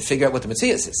shilas is to figure out what the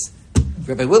metzias is.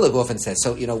 Rabbi Willig often says,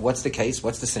 so, what's the case,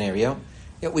 what's the scenario?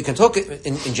 We can talk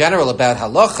in general about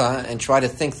halacha and try to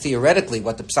think theoretically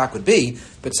what the psak would be,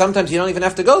 but sometimes you don't even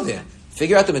have to go there.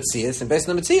 Figure out the metzias, and based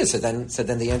on the metzias, so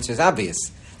then the answer is obvious.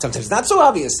 Sometimes it's not so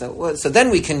obvious. So then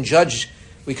we can judge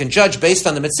based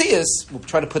on the metzias. We'll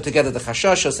try to put together the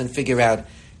chashashos and figure out,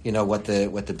 what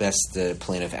the best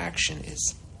plan of action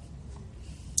is.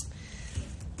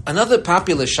 Another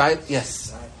popular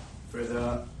yes. For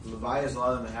the Levias, a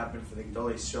lot of them that happen for the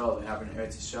Gedolei Yisrael, they happen in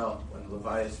Eretz Yisrael, when the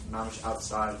Levias is mamish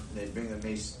outside, and they bring the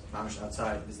mace mamish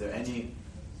outside. Is there any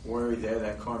worry there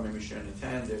that Kohen maybe shouldn't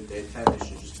attend? If they attend, they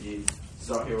should just be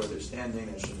zahir where they're standing.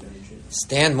 They shouldn't be treated.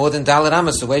 Stand more than Dalet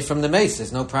Amos away from the mace.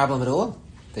 There's no problem at all.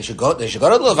 They should go to the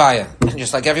Levaya,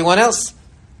 just like everyone else.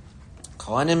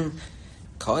 Kohanim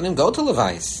go to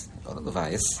Levias.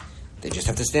 They just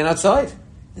have to stand outside.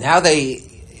 Now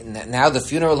the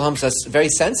funeral homes are very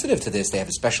sensitive to this. They have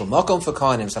a special makom for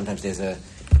Kohanim. Sometimes there's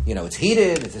it's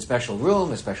heated. It's a special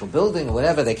room, a special building, or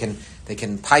whatever. They can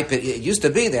pipe it. It used to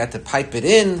be they had to pipe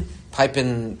in the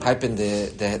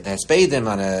haspedim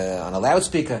on a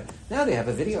loudspeaker. Now they have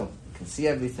a video. You can see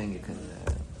everything. You can.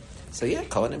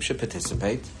 Kohanim should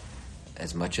participate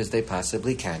as much as they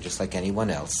possibly can, just like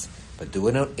anyone else. But do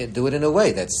it in a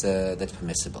way that's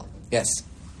permissible. Yes.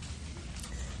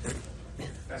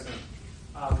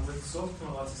 With soft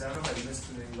Tumas, I don't know if I missed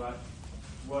anything, but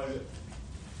what,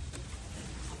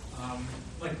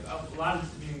 like a lot of,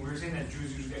 we were saying that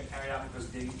Jews usually get carried out because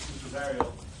they choose for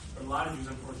burial, but a lot of Jews,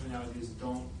 unfortunately, nowadays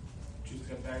don't choose to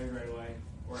get buried right away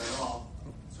or at all.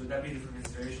 So would that be a different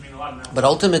consideration? I mean, a lot of them. But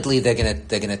ultimately, they're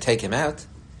gonna take him out,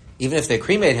 even if they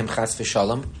cremate him chas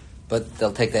v'shalom, but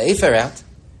they'll take the efer out.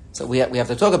 So we have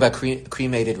to talk about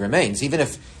cremated remains, even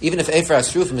if efer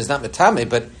asrufim is not metame,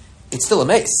 but it's still a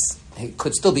mace. It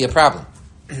could still be a problem.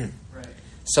 Right.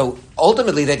 So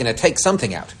ultimately, they're going to take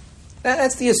something out.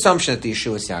 That's the assumption that the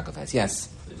Yeshua's Yaakov has. Yes.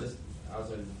 So just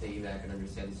also to piggyback and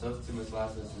understand, so Tumas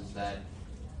Kohanim is that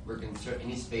we're concerned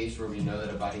any space where we know that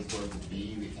a body's going to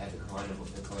be, we have the coin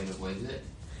avoids it.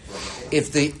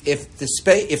 If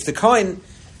the coin,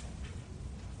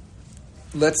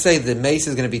 let's say the mace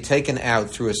is going to be taken out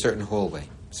through a certain hallway.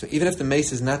 So even if the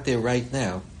mace is not there right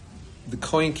now, the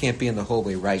coin can't be in the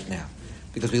hallway right now,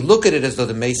 because we look at it as though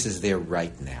the mace is there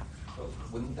right now. But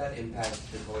wouldn't that impact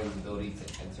the coin's ability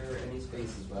to enter any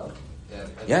space as well?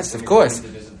 Yes, of course. To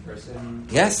visit the person,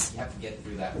 yes. You have to get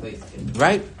through that place.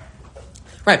 Right.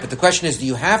 But the question is, do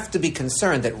you have to be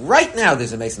concerned that right now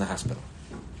there's a mace in the hospital?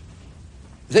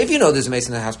 If you know there's a mace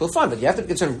in the hospital, fine, but you have to be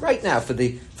concerned right now for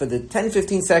the 10,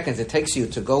 15 seconds it takes you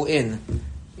to go in,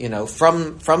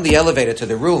 from the elevator to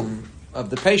the room of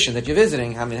the patient that you're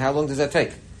visiting. I mean, how long does that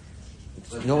take?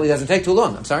 It normally doesn't take too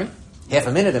long. I'm sorry? Half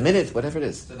a minute, whatever it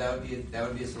is. So that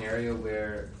would be a scenario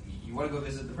where you want to go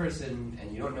visit the person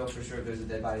and you don't know for sure if there's a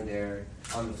dead body there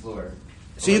on the floor.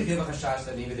 So you have a chashash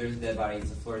that maybe there's a dead body.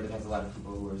 It's a floor that has a lot of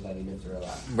people who are studying nifter a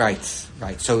lot. Right.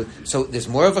 So there's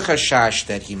more of a chashash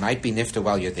that he might be nifter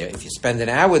while you're there. If you spend an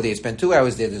hour there, you spend 2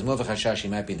 hours there, there's more of a chashash he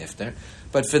might be nifter.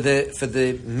 But for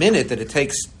the minute that it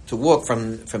takes to walk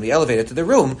from the elevator to the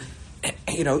room,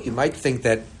 you might think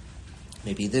that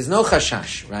maybe there's no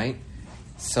chashash, right?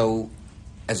 So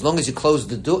as long as you close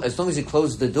the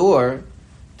door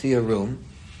to your room,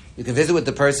 you can visit with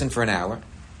the person for an hour.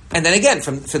 And then again,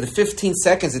 for the 15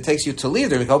 seconds it takes you to leave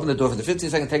the room, you can open the door for the 15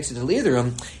 seconds it takes you to leave the room,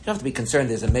 you don't have to be concerned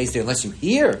there's a mace there unless you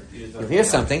hear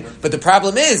something. But the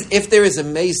problem is, if there is a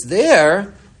mace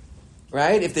there,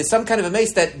 right, if there's some kind of a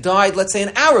mace that died, let's say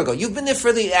an hour ago, you've been there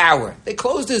for the hour, they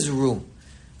closed his room,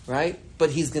 right? But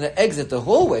he's going to exit the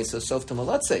hallway, so Sof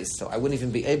Tamalat says, so I wouldn't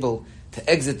even be able to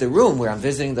exit the room where I'm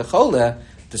visiting the Chola,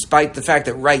 despite the fact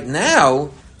that right now,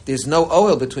 there's no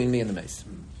oil between me and the mace.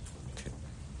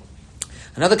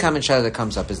 Another common shayla that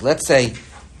comes up is, let's say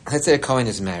a Kohen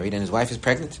is married and his wife is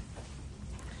pregnant.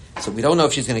 So we don't know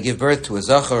if she's going to give birth to a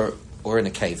zachar or in a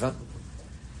keva.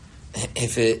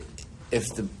 If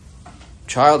the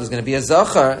child is going to be a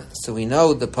zachar, so we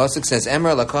know the pasuk says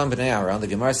Emar lakom b'nei Aaron. The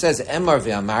Gemara says Emar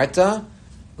v'amarta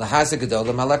lahasa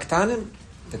gedolim alaktanim.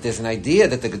 That there's an idea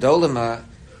that the gedolim,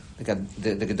 the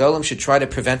gedolim should try to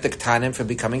prevent the ktanim from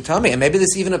becoming tummy, and maybe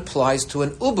this even applies to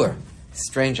an uber.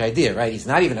 Strange idea, right? He's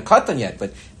not even a katan yet,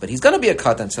 but he's going to be a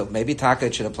katan, so maybe taka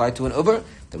it should apply to an uber,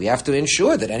 that we have to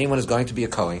ensure that anyone who's going to be a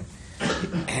kohen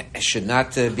should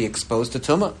not be exposed to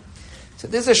tumah. So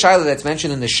this is a shaila that's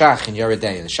mentioned in the Shach in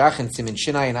Yoredei. The Shach in Simin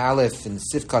Shinai and Aleph in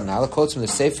Sifkot and Aleph quotes from the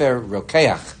Sefer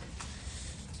Rokeach.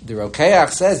 The Rokeach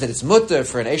says that it's mutter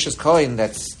for an Eishes kohen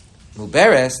that's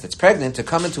muberes, that's pregnant, to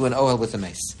come into an ohel with a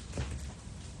mace.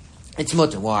 It's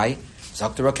mutter. Why?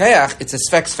 Zok the Rokeach, it's a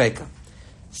sfek sfeika.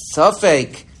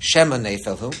 Safek Shema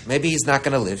Nefelhu. Maybe he's not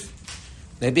going to live.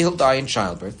 Maybe he'll die in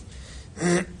childbirth.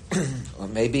 Or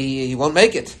maybe he won't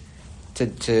make it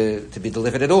to be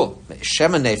delivered at all.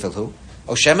 Shema Nefelhu.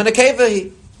 Or Shema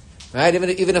Nekevahi. Right? Even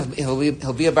if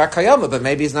he'll be a Bar Kayama, but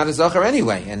maybe he's not a Zohar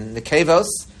anyway. And the Nekevos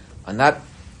are not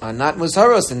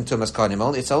Muzharos in Tumas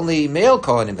Kohanim. It's only male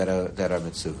Kohanim that are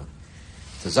Mitzuva.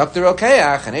 So Zokter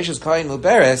Rokeach, and Eshes Kohen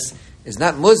Muberes, is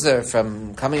not Muzar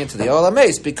from coming into the Olam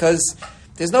Mace because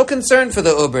there's no concern for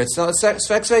the Uber. It's not Svek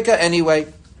Sveka anyway.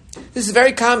 This is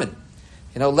very common.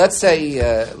 Let's say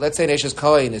an Eshes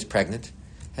Kohen is pregnant,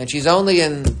 and she's only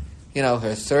in,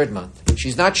 her third month.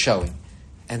 She's not showing.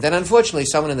 And then, unfortunately,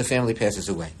 someone in the family passes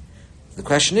away. The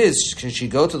question is, can she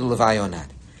go to the Levi or not?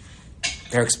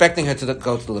 They're expecting her to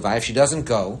go to the Levi. If she doesn't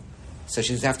go, so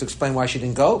she's going to have to explain why she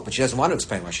didn't go, but she doesn't want to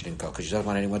explain why she didn't go, because she doesn't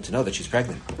want anyone to know that she's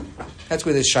pregnant. That's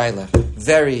where this shaila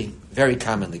very, very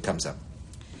commonly comes up.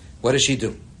 What does she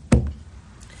do?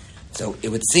 So it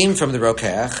would seem from the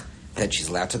Rokeach that she's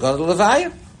allowed to go to the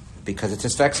Levaya, because it's a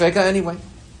Svek Sveka anyway.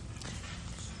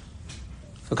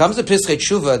 So comes the Pischei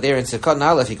Tshuva there in Sefkot and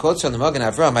Aleph, he quotes from the Magen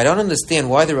Avram, I don't understand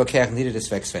why the Rokeach needed a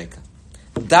Svek Sveka.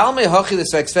 Dalmei Hochi the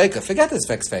Svek Sveka. Forget the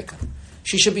Svek Sveka.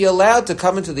 She should be allowed to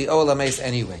come into the Oel HaMeis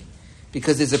anyway,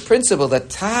 because there's a principle that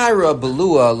Tara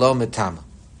Belua Lo Mitama.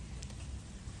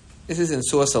 This is in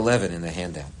source 11 in the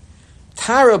handout.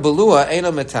 Tara Belua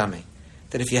Eino Mitame.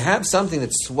 That if you have something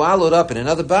that's swallowed up in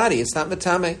another body, it's not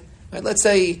Mitame. Right? Let's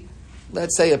say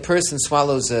a person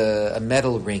swallows a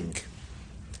metal ring.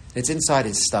 It's inside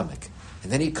his stomach.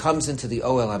 And then he comes into the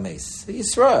Oel HaMeis.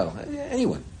 Yisrael,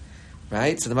 anyone.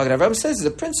 Right? So the Magen Avraham says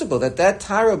there's a principle that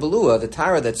Tara Belua, the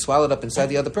Tara that's swallowed up inside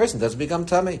the other person, doesn't become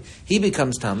Tameh. He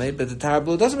becomes Tameh, but the Tara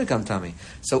Belua doesn't become Tameh.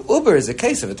 So Uber is a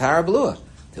case of a Tara Belua.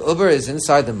 The Uber is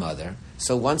inside the mother.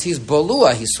 So once he's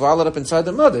Belua, he's swallowed up inside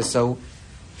the mother. So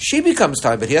she becomes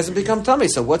Tameh, but he hasn't become Tameh.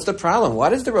 So what's the problem? Why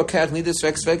does the Rokeach need this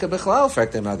Sveka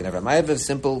Bechlal? I have a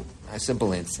simple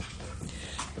answer.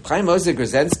 Chaim Moshe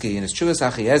Grozensky in his Chuvas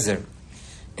Achiezer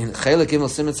in Chelek Gimel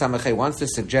Siman Samachay wants to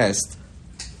suggest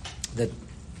that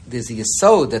there's a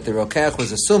yesod that the Rokeach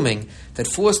was assuming that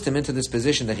forced him into this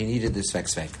position that he needed this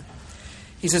Sveka.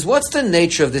 He says, what's the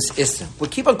nature of this Isser? We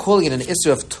keep on calling it an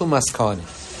Isser of Tumas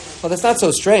Kohanim. Well, that's not so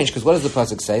strange, because what does the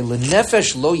pasuk say?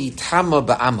 L'nefesh lo yitama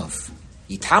ba'amav.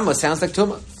 Yitama sounds like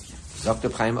Tumah. Dr.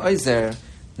 Chaim Oizer,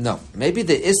 no. Maybe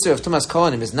the Isser of Tumas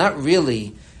Kohanim is not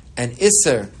really an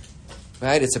Isser,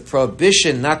 right? It's a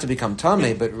prohibition not to become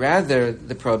Tameh, but rather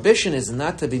the prohibition is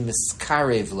not to be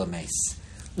miskarev l'meis.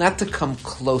 Not to come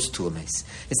close to a mace.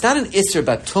 It's not an Isser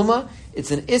about Tumah, it's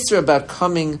an Isser about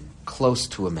coming close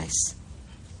to a mace.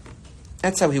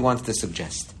 That's how he wants to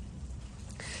suggest.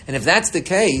 And if that's the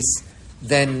case,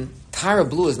 then Tara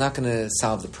Blue is not going to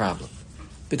solve the problem.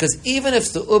 Because even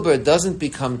if the Uber doesn't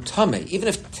become Tameh, even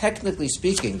if technically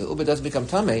speaking the Uber doesn't become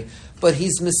Tameh, but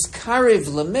he's miskarev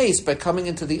l'meis by coming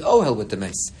into the Ohel with the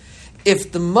mace.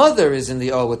 If the mother is in the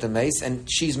Ohel with the mace and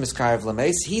she's miskarev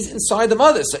l'meis, he's inside the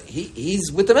mother, so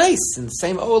he's with the mace, in the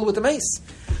same Ohel with the mace.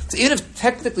 So even if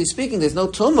technically speaking there's no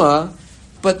Tumah,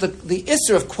 but the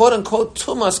Isser of quote-unquote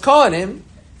Tumas Kohanim,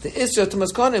 the Isser of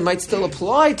Tumas Kohanim might still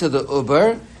apply to the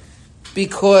Uber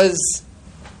because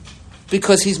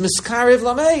he's miskarev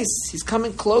l'meis. He's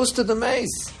coming close to the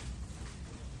mace.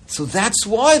 So that's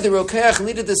why the Rokeach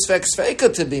needed the Svek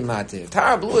Sveka to be matir.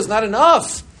 Tara Blue is not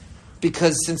enough,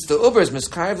 because since the Uber is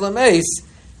miskarev l'meis,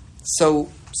 so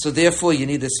therefore you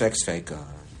need the Svek Sveka.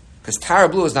 Because Tara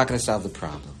Blue is not going to solve the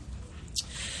problem.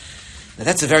 Now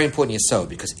that's a very important yesod,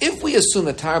 because if we assume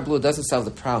that Tara Blue doesn't solve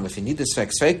the problem, if you need the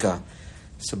Svek Sveka,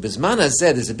 so Bizman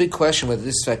Hazeh, there's a big question whether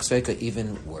this Svek Sveka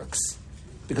even works.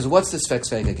 Because what's the Svek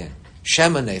Sveka again?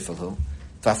 Shema Nefelhu,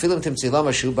 V'afilim Timtzila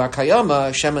Mashu Bar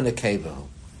Kayama Shema Nekevahu.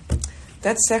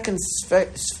 That second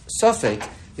suffix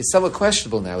is somewhat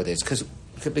questionable nowadays, because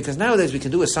nowadays we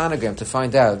can do a sonogram to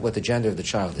find out what the gender of the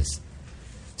child is.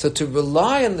 So to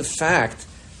rely on the fact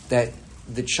that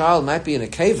the child might be in a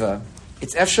keva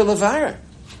it's Efshel Levara.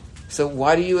 So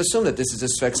why do you assume that this is a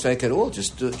Sfek at all?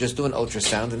 Just do an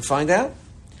ultrasound and find out.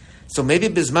 So maybe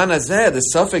Bizman Hazeh, the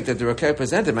suffix that the Rokeh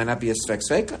presented might not be a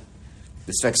Sfek.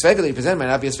 The Sfek that he presented might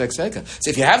not be a Sfek. So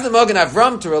if you have the Mogen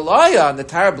Avram to rely on the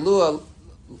Tar Blua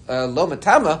Lo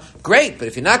Matama, great. But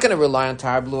if you're not going to rely on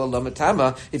Tar Blua Lo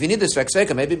Matama, if you need the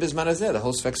Sfek, maybe Bizman Hazeh, the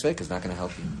whole Sfek is not going to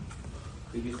help you.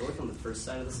 Could we look on the first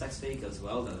side of the sex fake as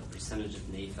well? The percentage of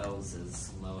nafels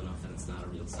is low enough that it's not a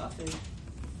real suffix.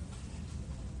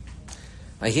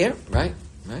 I hear, right.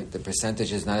 The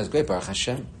percentage is not as great, Baruch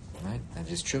Hashem. Right, that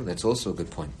is true. That's also a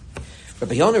good point.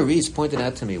 Rabbi Yonah Rees pointed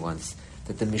out to me once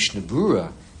that the Mishnah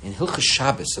Berurah in Hilchos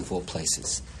Shabbos, of all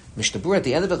places, Mishnah Berurah at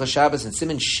the end of Hilchos Shabbos in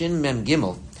Siman Shin Mem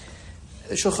Gimel,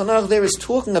 the Shulchan Aruch there is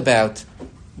talking about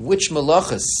which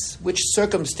malachas, which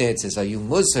circumstances are you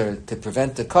muzar to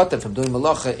prevent the katan from doing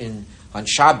malacha on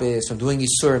Shabbos, from doing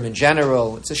Yisurim in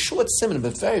general. It's a short siman,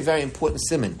 but very, very important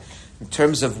siman in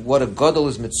terms of what a gadol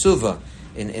is mitzuvah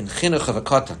in chinuch of a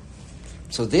katan.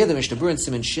 So there, the Mishnah Berurah in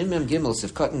Siman Shin Mem Gimel,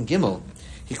 Sivkat and Gimel,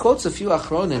 he quotes a few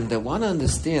achronim that want to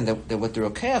understand that what the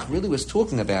Rokeach really was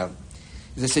talking about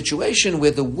is a situation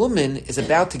where the woman is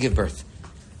about to give birth.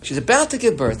 She's about to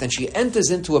give birth, and she enters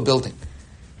into a building.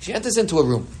 She enters into a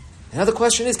room. And now the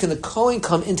question is, can the Kohen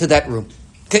come into that room?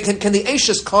 Can the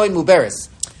Eishes Kohen Muberes?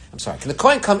 Can the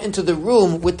Kohen come into the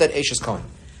room with that Eishes Kohen?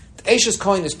 The Eishes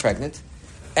Kohen is pregnant,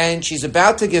 and she's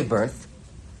about to give birth,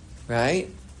 right?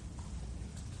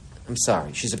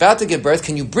 She's about to give birth.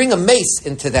 Can you bring a mace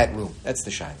into that room? That's the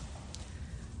shayla.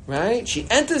 Right? She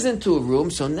enters into a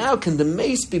room, so now can the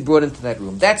mace be brought into that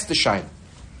room? That's the shayla.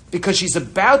 Because she's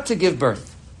about to give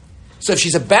birth. So if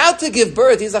she's about to give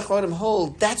birth, these achronim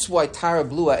hold, that's why Tara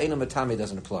Blua Eina Matame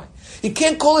doesn't apply. You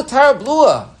can't call it Tara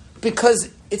Blua because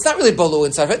it's not really Bolu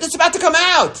inside her. It's about to come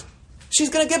out. She's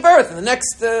going to give birth in the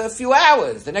next few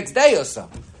hours, the next day or so.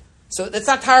 So it's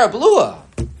not Tara Blua.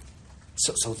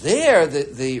 So there,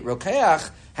 the Rokeach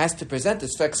has to present the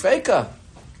Sfek Sveika,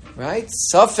 right?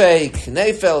 Safek,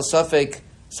 Nefel, Safek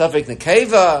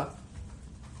Nekeva.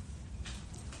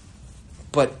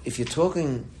 But if you're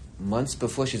talking months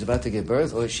before she's about to give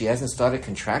birth, or she hasn't started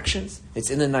contractions, it's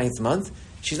in the 9th month,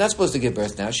 she's not supposed to give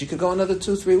birth now. She could go another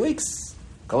 2-3 weeks,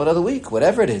 go another week,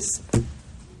 whatever it is.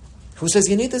 Who says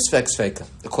you need this Sfek Sveika,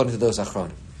 according to those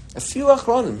Achronim? A few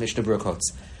Achronim, Mishnah Berurah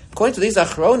quotes. According to these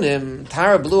Achronim,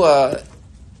 Tara Blua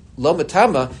Lo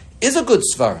Matama is a good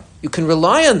svara. You can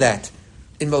rely on that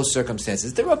in most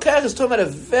circumstances. The Rokeach is talking about a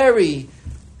very,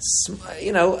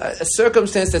 a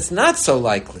circumstance that's not so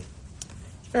likely.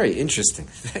 Very interesting.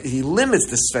 He limits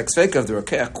the Sfek of the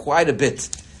Rokeach quite a bit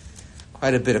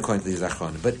according to these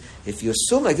Achronim. But if you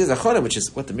assume like this Achronim, which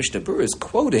is what the Mishnah Berurah is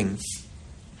quoting,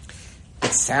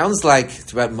 it sounds like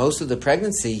throughout most of the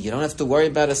pregnancy, you don't have to worry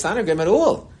about a sonogram at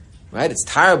all. Right? It's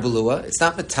Tara Blua, it's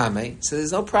not Matame, so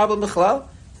there's no problem, Michlal.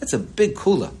 That's a big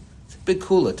kula. It's a big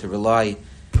kula to rely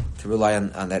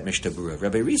on that Mishnah Berurah.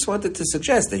 Rabbi Rees wanted to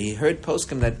suggest that he heard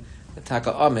poskim that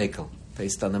Taka Amekel,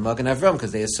 based on the Magen Avram,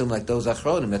 because they assume like those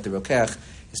Achronim that the Rokeach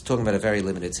is talking about a very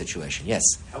limited situation. Yes?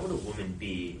 How would a woman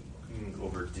be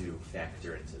overdue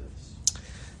factor into this?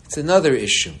 It's another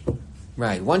issue.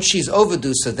 Right. Once she's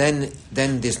overdue, so then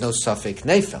there's no Safek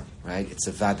Nefel, right? It's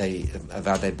a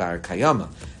Vadei Bar Kayama.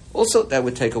 Also, that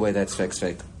would take away that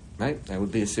Sfek, right? That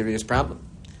would be a serious problem.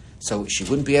 So she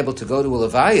wouldn't be able to go to a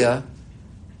Levaya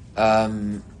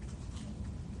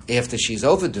after she's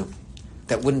overdue.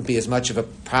 That wouldn't be as much of a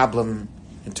problem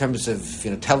in terms of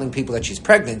telling people that she's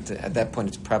pregnant. At that point,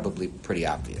 it's probably pretty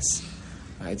obvious,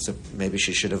 right? So maybe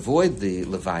she should avoid the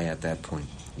Levaya at that point.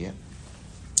 Yeah.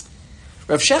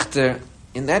 Rav Shechter,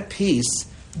 in that piece,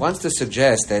 wants to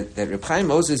suggest that Reb Chaim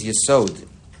Moses Yesod,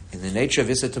 in the nature of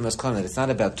Issa Tumas Kohanim, it's not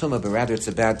about Tumah, but rather it's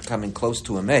about coming close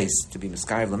to a mace, to be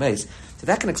Miskay of the mace. So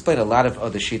that can explain a lot of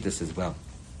other shittas as well.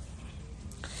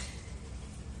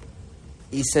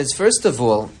 He says, first of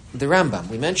all, the Rambam.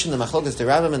 We mentioned the Machlokas, the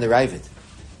Rambam and the Ravid,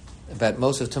 about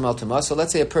most of Tumal Tumas. So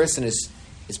let's say a person is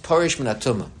Porish Min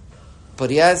HaTumah, but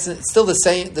he hasn't, still the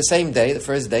same day, the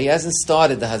first day, he hasn't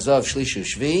started the Hazav Shlishu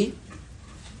Shvi.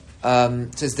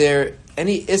 So is there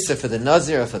any Issa for the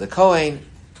Nazir or for the Kohen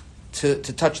to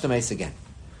touch the mace again?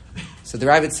 So the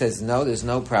Ravid says, no, there's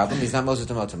no problem. He's not Moses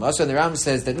Tumal Tumas. And the Rambam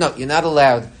says that, no, you're not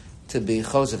allowed to be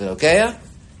Chosev Elokeya.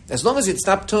 As long as it's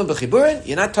not Tumah B'chiburin,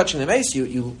 you're not touching the mace,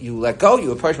 you let go,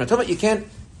 you approach my Tumah, you can't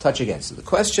touch again. So the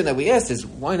question that we asked is,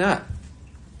 why not?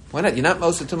 Why not? You're not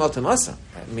Moses Tumal Tumasa.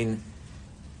 I mean,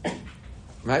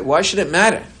 right? Why should it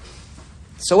matter?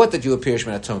 So what that you appear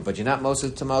Shemana Tumah, but you're not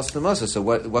Moses Tumal Tumasa, so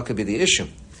what could be the issue?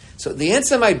 So the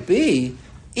answer might be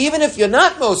Even if you're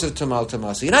not Moshe Tumah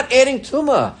Tumah, so you're not adding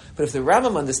Tumah. But if the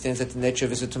Rambam understands that the nature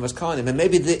of Isser Tumas Kohanim, and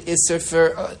maybe the Isser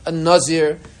for a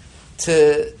Nazir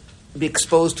to be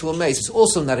exposed to a mace, it's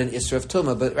also not an Isser of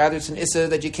Tumah, but rather it's an Isser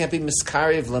that you can't be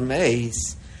Miskarev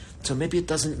Lameis. So maybe it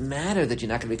doesn't matter that you're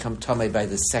not going to become Tameh by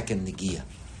the second Negiah.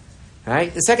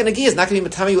 Right? The second Negiah is not going to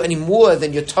be Tameh you any more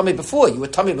than your Tameh before. You were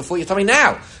Tameh before, you're Tameh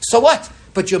now. So what?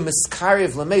 But you're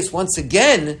Miskarev Lameis once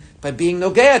again by being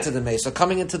Nogea to the mace, or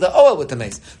coming into the Oel with the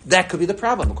mace. That could be the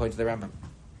problem, according to the Rambam.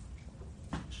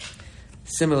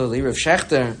 Similarly, Rav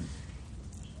Shechter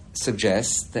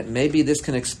suggests that maybe this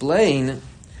can explain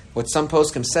what some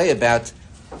poskim say about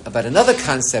another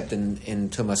concept in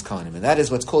Tumas Kohanim, and that is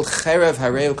what's called Cherev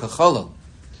Hareu Kacholo.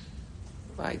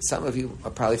 Right? Some of you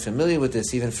are probably familiar with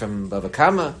this, even from Bava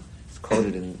Kama. It's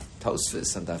quoted in Tosfos,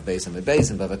 some Daf Beis and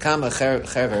Beis, and Bava Kama, Cherev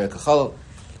Hareu Kacholo.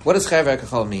 What does Cherev Hareu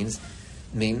Kacholo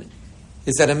mean?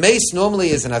 Is that a mace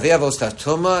normally is an Aviavos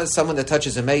Tuma. Someone that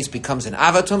touches a mace becomes an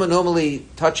Avatuma. Normally,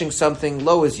 touching something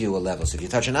lowers you a level. So if you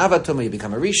touch an Avatuma, you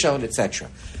become a Rishon, etc.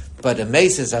 But a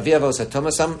mace is Aviavos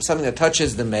Tuma. Something that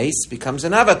touches the mace becomes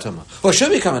an Avatuma, or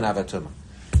should become an Avatuma.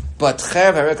 But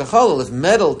Cherev Hareu Kacholo, if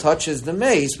metal touches the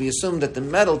mace, we assume that the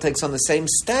metal takes on the same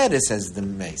status as the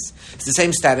mace. It's the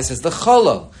same status as the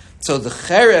Cholo. So the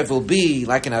Cherev will be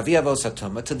like an Aviavos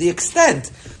Tuma to the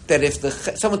extent that if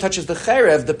someone touches the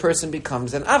Cherev, the person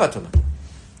becomes an Avatuma.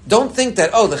 Don't think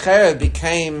that, the Cherev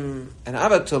became an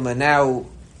Avatuma, now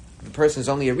the person is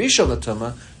only a Rishon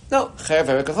Latuma. No, Cherev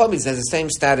Hareu Kacholo has the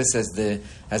same status as the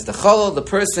Cholo. The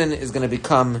person is going to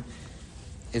become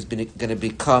an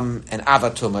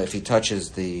Avatuma if he touches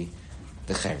the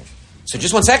Cherev. So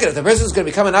just 1 second, if the person is going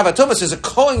to become an Avatuma, so there's a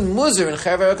Kohen Muzar in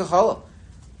Cherev Hareu Kacholo.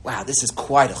 Wow, this is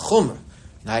quite a chumrah,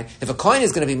 right? If a kohen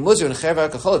is going to be muzar in Cherev Hareu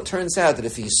Kacholo, it turns out that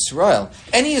if Yisrael,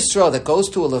 any Yisrael that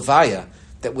goes to a levaya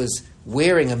that was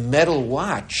wearing a metal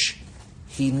watch,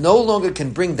 he no longer can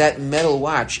bring that metal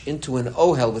watch into an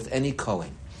ohel with any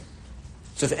kohen.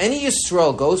 So if any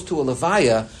Yisrael goes to a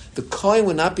levaya, the kohen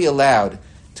would not be allowed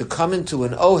to come into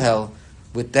an ohel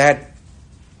with that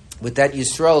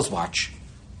Yisrael's watch.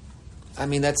 I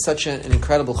mean, that's such an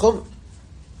incredible chumrah.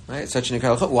 Right? Such an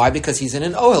incredible. Why? Because he's in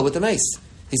an ohel with the mace.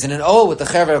 He's in an ohel with the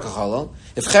Cherev Hareu Kacholo.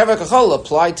 If Cherev Hareu Kacholo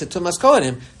applied to Tumas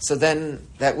Kohanim, so then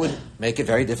that would make it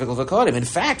very difficult for Kohanim. In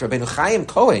fact, Rabbeinu Chaim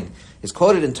Kohen is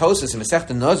quoted in Tosfos in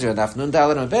Masechta Nazir, Daf Nun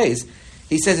Daled on Beis.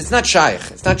 He says it's not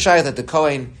shaykh. It's not shaykh that the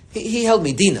Kohen he held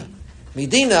Medina.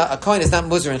 Medina, a Kohen is not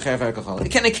muzar in Cherev Hareu Kacholo.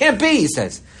 It can't be. He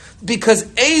says because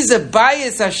Eza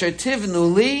Bayis Asher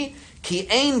Tivnu Li Ki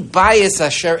Ein Bayis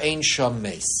Asher Ein Shom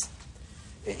Mace.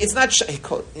 It's not,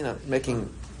 making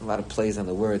a lot of plays on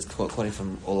the words, quoting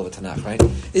from all over Tanakh, right?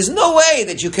 There's no way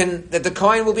that the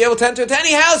Kohen will be able to enter into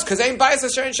any house because ain't bias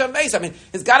asher and sham mace. I mean,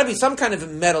 there's got to be some kind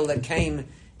of metal that came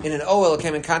in an oil,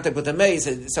 came in contact with the mace,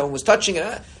 someone was touching it,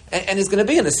 and it's going to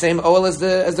be in the same oil as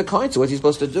the Kohen. So what's he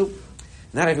supposed to do?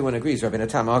 Not everyone agrees. Rabbi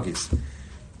Natam argues.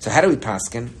 So how do we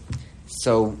paskin?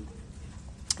 So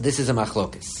this is a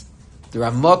machlokes. The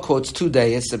Ramah quotes 2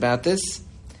 dayas about this,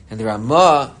 and the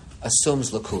Ramah assumes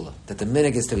lakula, that the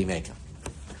minig is to be makel.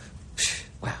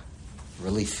 Wow,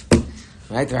 relief.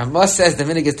 Right? The Ramah says the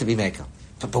minig is to be makel.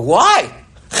 But why?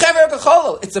 Cherev Hareu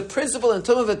Kacholo. It's a principle in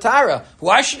Tumah V'Tara.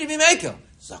 Why should he be makel?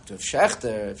 Dr.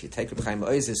 Shechter, if you take Reb Chaim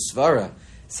Oiz's svara,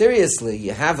 seriously,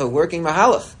 you have a working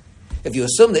mahalach. If you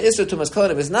assume the Isser Tumas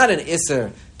Kohanim is not an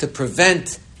Isser to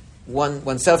prevent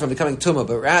oneself from becoming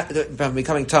Tumah, from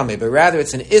becoming Tameh, but rather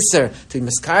it's an Isser to be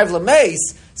Miskarev Lameis,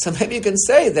 so maybe you can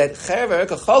say that Cherev Hareu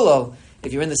Kacholo,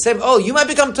 if you're in the same, you might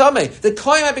become Tameh, the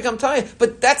Kohen might become Tameh,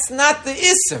 but that's not the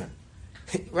Isser.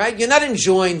 Right? You're not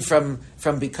enjoined from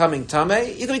becoming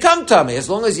Tameh. You can become Tameh as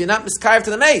long as you're not Miskarev to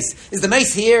the mace. Is the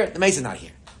mace here? The mace is not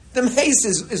here. The mace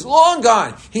is long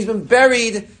gone. He's been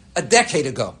buried a decade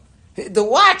ago. The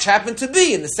watch happened to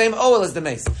be in the same oil as the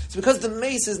mace. So because the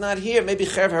mace is not here, maybe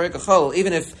Cherev Hareu Kacholo,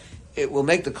 even if it will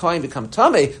make the Kohen become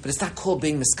Tameh, but it's not called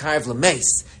being Miskarev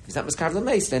Lameis. If he's not Miskarev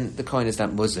Lameis, then the Kohen is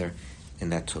not Muzar in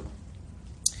that too.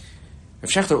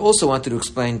 Rav Shechter also wanted to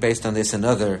explain, based on this,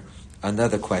 another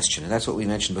question, and that's what we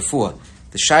mentioned before.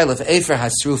 The Shail of Efer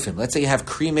Hasrufim. Let's say you have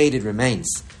cremated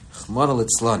remains. Chmona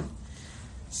Litzlon.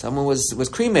 Someone was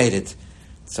cremated.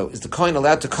 So is the Kohen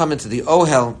allowed to come into the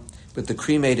Ohel with the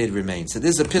cremated remains? So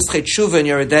this is a Pischei Tshuva in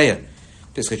Yeredeya.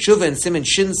 Pischei Tshuva in Siman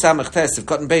Shin Samach Tes of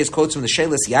Cotton Bay's quotes from the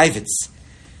Shelis Yavitz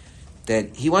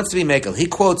that he wants to be Mekel. He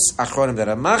quotes Achronim that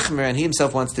are Machmer, and he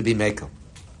himself wants to be Mekel.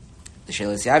 The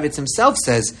Shelis Yavitz himself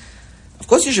says, of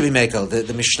course you should be Mekel. The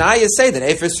Mishnayos say that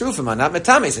Efer Srufim are not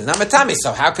Metame. He says, not Metame,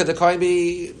 so how could the Kohen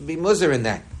be Muzar in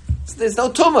that? So there's no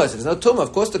Tumas. There's no Tumah.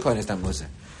 Of course the Kohen is not Muzar.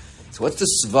 So what's the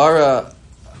Svara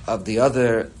of the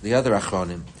other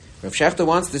Achronim. Rav Shechter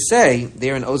wants to say,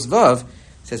 there in Ozvav,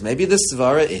 says maybe the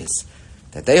Svara is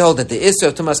that they hold that the Isser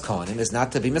of Tumas Kohanim is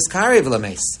not to be Miskarev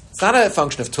Lameis. It's not a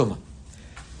function of Tumah.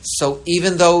 So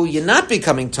even though you're not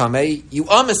becoming Tameh, you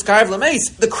are Miskarev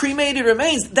Lameis, the cremated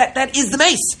remains, that is the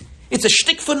mace. It's a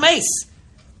shtick for mace.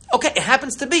 Okay, it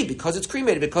happens to be, because it's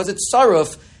cremated, because it's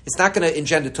Saruf, it's not going to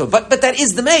engender Tumah. But that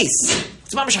is the mace.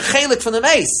 It's mamash a chelik from the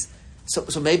mace.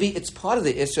 So maybe it's part of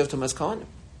the Isser of Tumas Kohanim.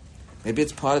 Maybe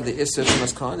it's part of the Isser of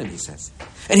Tumas Kohanim, he says.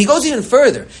 And he goes even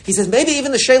further. He says maybe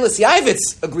even the Shelas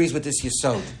Yavitz agrees with this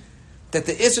Yesod, that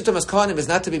the Isser Tumas Kohanim is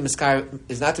not to be Miskarev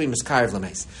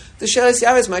Lameis. The Shelas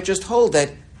Yavitz might just hold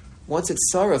that once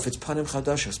it's Saruf, it's Panim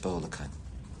Chadashos Ba'olakan.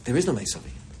 There is no mace over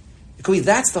here. It could be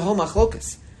that's the whole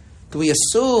machlokas. Could we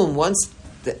assume once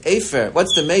the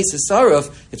mace is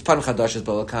Saruf, it's Panim Chadashos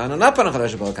Ba'olakan or not Panim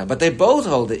Chadashos Ba'olakan? But they both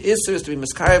hold the Isser is to be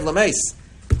Miskarev Lameis.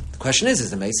 The question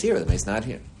is the mace here or the mace not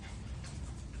here?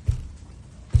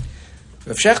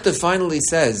 Rav Shechter finally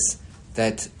says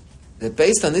that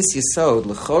based on this Yesod,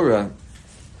 L'chora,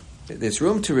 there's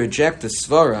room to reject the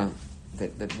Svara that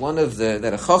a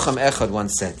Chacham Echad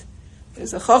once said.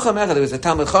 There's a Chacham Echad, there was a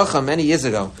Talmud Chacham many years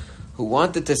ago who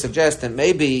wanted to suggest that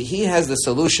maybe he has the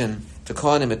solution to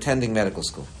Kohanim attending medical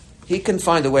school. He can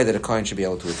find a way that a Kohen should be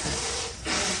able to attend.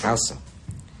 How so?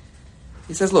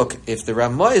 He says, look, if the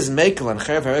Ramah is Mekel and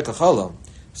Cherev Hareka Cholo,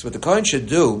 so what the Kohen should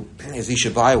do is he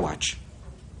should buy a watch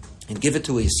and give it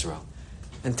to Yisrael,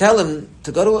 and tell him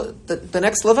to go to the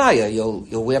next Levaya.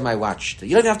 You'll wear my watch.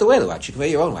 You don't even have to wear the watch. You can wear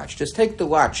your own watch. Just take the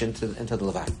watch into the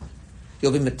Levaya.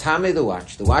 You'll be metame the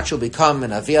watch. The watch will become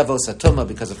an Avi Avos Atuma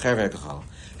because of Cherev Kachal.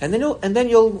 And then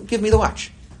you'll give me the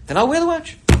watch. Then I'll wear the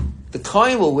watch. The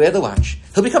Kohen will wear the watch.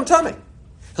 He'll become Tameh.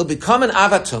 He'll become an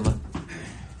Avatuma,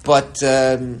 but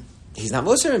he's not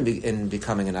Muzer in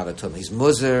becoming an Avatuma. He's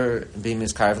Muzer in being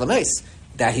Miskarev Lameis.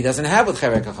 That he doesn't have with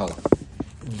Cherev Kachal.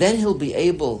 Then he'll be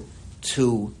able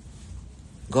to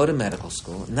go to medical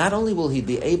school. Not only will he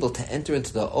be able to enter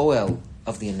into the OL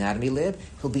of the anatomy lab,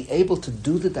 he'll be able to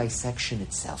do the dissection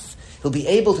itself. He'll be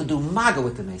able to do maga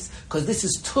with the mace, because this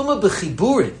is Tumah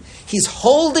b'chiburin. He's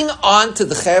holding on to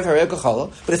the Cherev Harei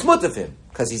Kachalo, but it's mutter for him,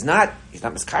 because he's not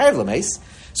Miskarev Lameis.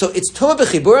 So it's Tumah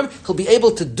b'chiburim. He'll be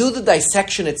able to do the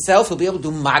dissection itself. He'll be able to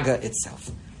do maga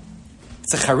itself.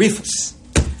 It's a charifus.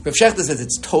 Rav Shechter says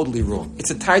it's totally wrong.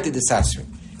 It's a tarti disaster.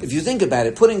 If you think about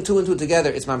it, putting two and two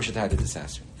together, it's mamish a tarti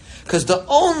disaster. Because the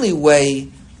only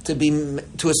way to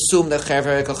assume that Cherev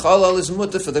Harei Kachalo is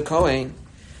mutter for the Kohen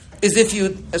is if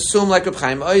you assume, like Reb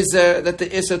Chaim Oizer, that the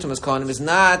Isser Tumas Kohanim is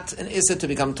not an Isser to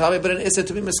become Tameh, but an Isser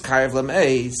to be Miskarev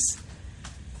Lameis.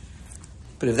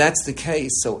 But if that's the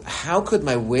case, so how could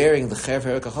my wearing the Cherev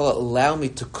Harei Kachalo allow me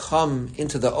to come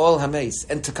into the Ol HaMeis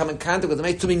and to come in contact with the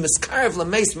Meis, to be Miskarev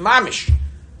Lameis Mamish?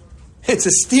 It's a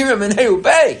stira Meneu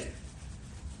Bey.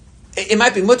 It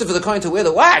might be mutter for the Kohen to wear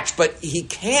the watch, but he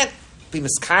can't be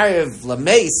Miskarev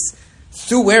Lameis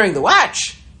through wearing the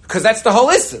watch. Because that's the whole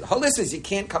issue. The whole issue is you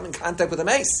can't come in contact with a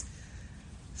mace.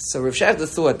 So Rav Shechter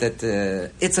thought that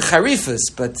it's a charifus,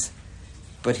 but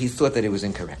he thought that it was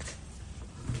incorrect.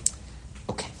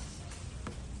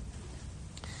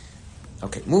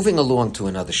 Okay, moving along to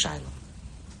another shaila.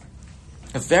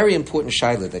 A very important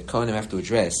shaila that Kohanim have to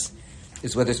address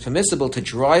is whether it's permissible to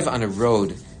drive on a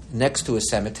road next to a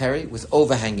cemetery with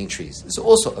overhanging trees. It's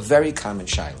also a very common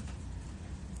shaila.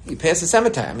 You pass a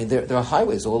cemetery. I mean, there are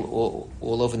highways all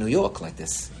over New York like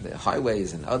this. There are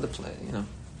highways and other places,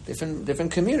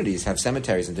 different communities have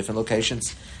cemeteries in different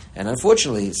locations. And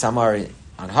unfortunately, some are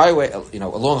on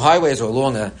along highways or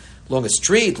along a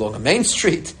street, along a main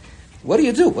street. What do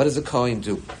you do? What does a Kohen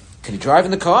do? Can he drive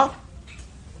in the car?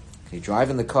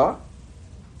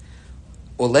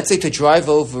 Or let's say to drive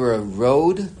on a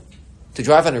road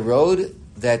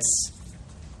that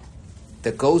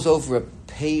goes over a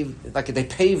they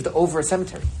paved over a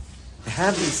cemetery. They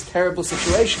have these terrible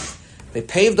situations. They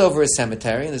paved over a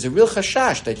cemetery, and there's a real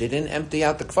chashash that they didn't empty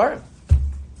out the kfarim.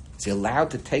 Is he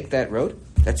allowed to take that road?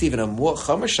 That's even a more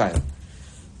chomer shayla,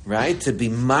 right? To be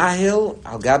mahil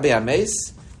al gabi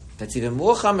ames, that's even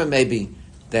more chomer maybe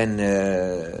than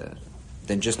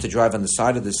just to drive on the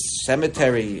side of the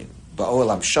cemetery ba'ol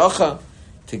amshacha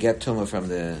to get tumah from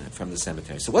the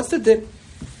cemetery. So what's the din?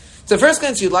 So first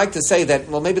glance, you'd like to say that,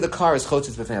 well, maybe the car is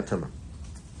chotzitz b'fnei tumah.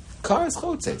 Car is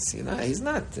chotzitz, he's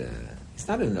not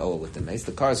in an oil with the mace.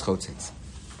 The car is chotzitz.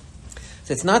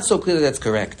 So it's not so clear that that's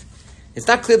correct. It's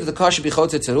not clear that the car should be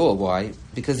chotzitz at all. Why?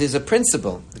 Because there's a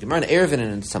principle. The Gemara in Erevin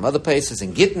and in some other places,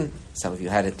 in Gittin, some of you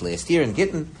had it last year in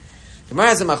Gittin, the Gemara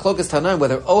has a machlokas tanaim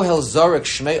whether ohel zarek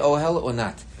shmei ohel or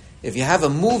not. If you have a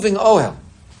moving ohel,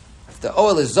 if the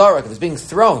ohel is zarek, if it's being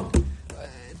thrown,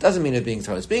 Doesn't mean it's being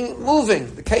thrown. It's being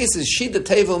moving. The case is Shida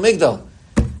Tevel Migdal.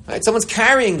 Right? Someone's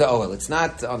carrying the Ohel. It's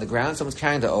not on the ground. Someone's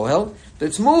carrying the Ohel, but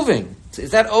it's moving.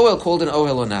 Is that Ohel called an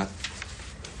Ohel or not?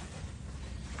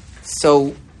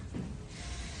 So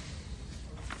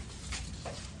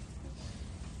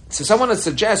someone would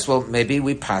suggest, well, maybe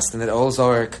we passed in that Ohel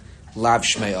Zorik Lav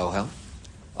Shmei Ohel.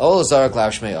 Ohel Zorik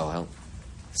Lav Shmei Ohel.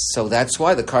 So that's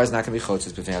why the car is not going to be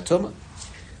Chotzes B'fnei HaTumah.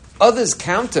 Others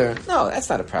counter, no, that's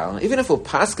not a problem. Even if we're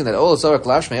paskin that Ohel Zorik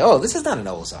Lav Shmei Ohel, this is not an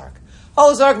Ohel Zorik.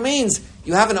 Ohel Zorik means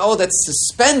you have an Ohel that's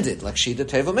suspended, like Shida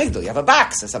Tevel Migdal. You have a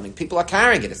box or something. People are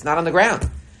carrying it. It's not on the ground.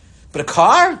 But a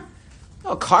car?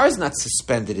 No, a car is not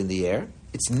suspended in the air.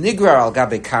 It's Nigrar al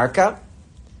Gabe Karka.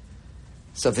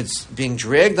 So if it's being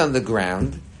dragged on the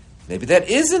ground, maybe that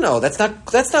is an Ohel.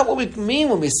 That's not what we mean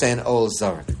when we say an Ohel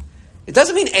Zorik. It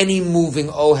doesn't mean any moving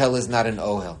Ohel is not an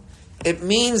Ohel. It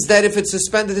means that if it's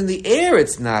suspended in the air,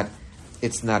 it's not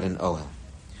an Ohel.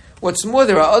 What's more,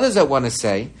 there are others that want to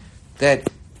say that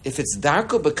if it's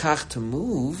darko bekach to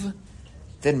move,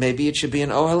 then maybe it should be an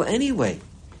Ohel anyway.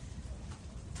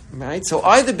 Right? So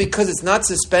either because it's not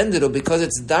suspended or because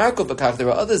it's darko bekach, there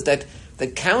are others that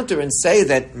counter and say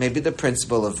that maybe the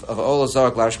principle of Ohel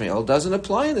Zorik Lav Shmei Ohel doesn't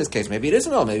apply in this case. Maybe it is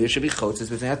an Ohel. Maybe it should be Chotzes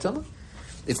B'fnei HaTumah.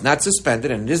 It's not suspended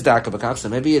and it is darko bekach, so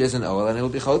maybe it is an Ohel and it will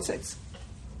be Chotzes.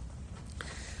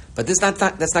 But that's not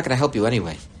going to help you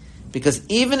anyway. Because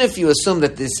even if you assume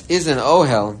that this is an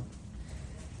Ohel,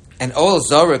 and Ohel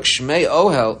Zorik Shmei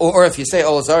Ohel, or if you say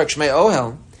Ohel Zorik Shmei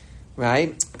Ohel,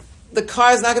 right, the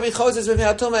car is not going to be Chotzes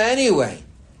B'fnei HaTumah anyway.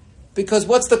 Because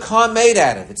what's the car made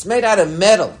out of? It's made out of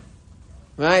metal.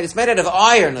 Right? It's made out of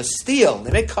iron or steel.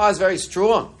 They make cars very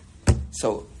strong.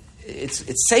 So it's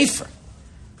safer.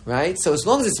 Right? So as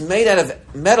long as it's made out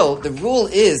of metal, the rule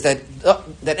is that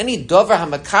any dover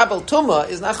hamakabel tumah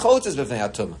is not chotzes b'fnei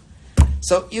hatumah.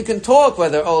 So you can talk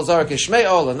whether Ohel Zorik is Shmei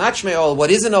Ohel or not Shmei Ohel,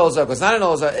 what is an Ohel Zorik, what's not an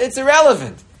Ohel Zorik, it's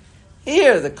irrelevant.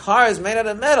 Here, the car is made out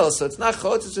of metal, so it's not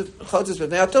chotzes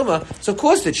b'fnei hatumah, so of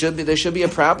course there should be a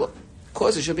problem. Of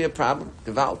course there should be a problem.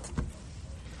 Gewalt.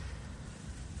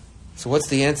 So what's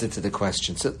the answer to the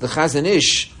question? So the Chazon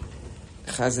Ish,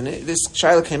 this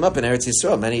child came up in Eretz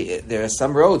Yisrael. There are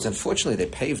some roads, unfortunately, they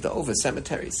paved over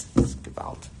cemeteries. It's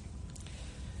gewalt.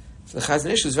 So the Chazon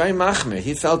Ish was very machmir.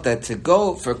 He felt that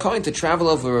for a Kohen to travel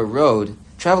on a road,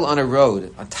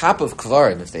 on top of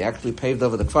Kvarim, if they actually paved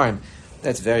over the Kvarim,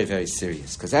 that's very, very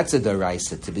serious. Because that's a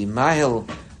daraisa. To be mahil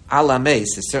ala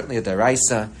meis is certainly a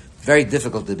daraisa, very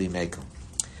difficult to be mekel.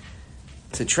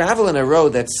 To travel in a road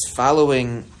that's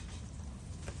following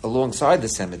alongside the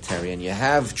cemetery, and you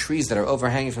have trees that are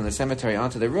overhanging from the cemetery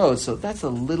onto the road, so that's a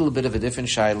little bit of a different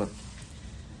shaila.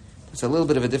 It's a little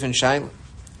bit of a different shaila.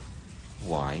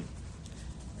 Why?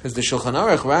 Because the Shulchan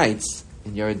Aruch writes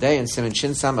in Yeridei and Siman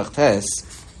Shin Samach Tes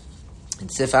in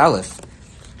Sif Aleph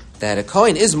that a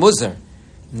Kohen is muzar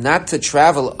not to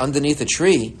travel underneath a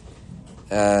tree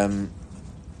that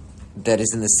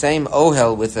is in the same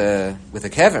ohel with a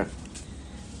kever.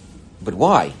 But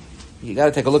why? You got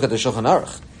to take a look at the Shulchan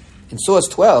Aruch. In source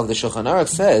 12, the Shulchan Aruch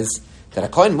says that a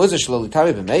kohen muzar shelo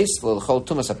litavi b'meis, lo l'chol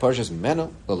tumas haparshas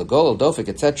mimeno, lo l'gol, lo dofik,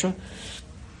 etc.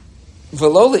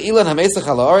 V'lo le'ilan hamesach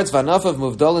al haaretz v'anafav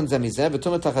muvdolin zemizeh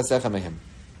v'tumah tachasecha mehem.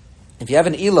 If you have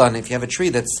an ilan, if you have a tree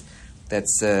that's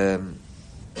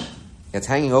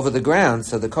hanging over the ground,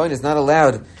 so the kohen is not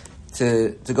allowed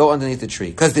to go underneath the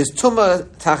tree because there's tumah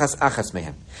tachas achas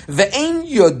mehem. Ve'ein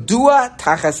yodua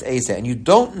tachas eizeh, and you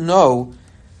don't know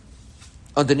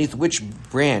underneath which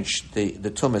branch the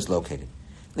tumah is located.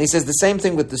 And he says the same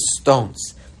thing with the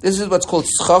stones. This is what's called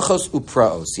schachos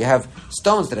upraos. You have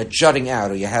stones that are jutting out,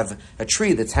 or you have a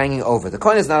tree that's hanging over. The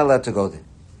kohen is not allowed to go there.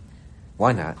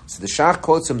 Why not? So the Shach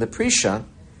quotes from the Prisha.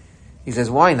 He says,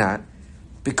 why not?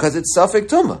 Because it's safek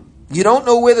tumah. You don't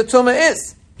know where the tumah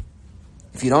is.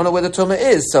 If you don't know where the tumah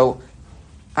is, so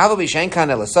avabi shenkan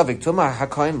el safek tumah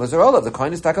hakohen muzar olav. The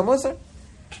kohen is taka muzar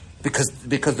because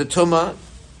the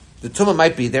tumah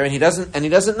might be there, and he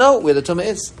doesn't know where the tumah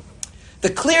is. The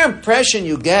clear impression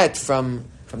you get from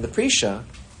the Prisha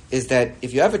is that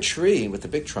if you have a tree with a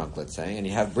big trunk, let's say, and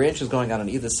you have branches going out on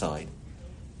either side,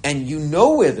 and you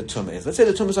know where the tumah is, let's say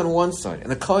the tumah is on one side,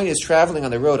 and the kohen is traveling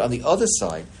on the road on the other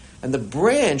side, and the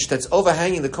branch that's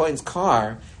overhanging the kohen's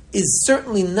car is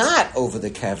certainly not over the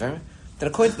kever, then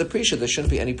according to the Prisha, there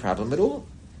shouldn't be any problem at all.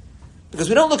 Because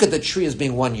we don't look at the tree as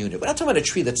being one unit. We're not talking about a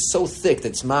tree that's so thick that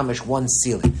it's mamish one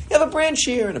ceiling. You have a branch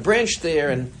here and a branch there,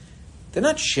 and they're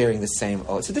not sharing the same.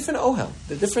 It's a different ohel.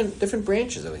 They're different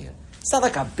branches over here. It's not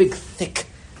like a big thick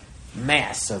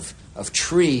mass of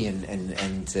tree and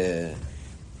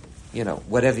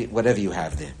whatever you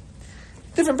have there.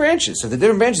 Different branches. So the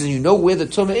different branches, and you know where the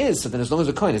tumah is, so then as long as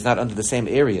the kohen is not under the same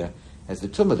area as the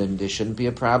tumah, then there shouldn't be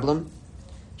a problem.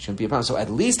 So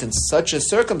at least in such a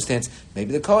circumstance,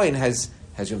 maybe the kohen has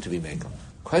room to be mekel.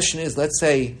 Question is, let's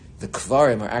say the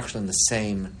kvarim are actually on the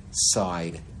same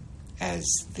side as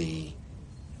the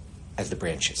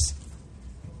branches.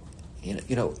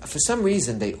 You know, for some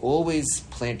reason they always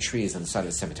plant trees on the side of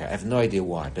the cemetery. I have no idea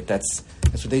why, but that's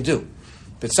what they do.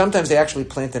 But sometimes they actually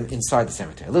plant them inside the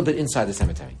cemetery, a little bit inside the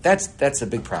cemetery. That's a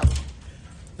big problem.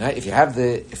 Right? If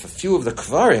a few of the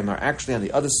kvarim are actually on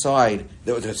the other side,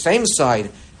 the same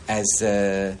side as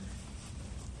the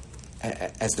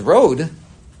road,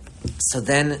 so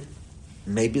then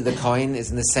maybe the kohen is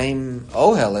in the same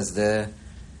ohel as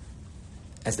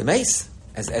the mace,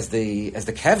 as the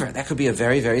kever. That could be a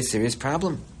very, very serious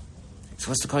problem. So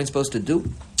what's the kohen supposed to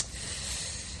do?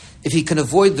 If he can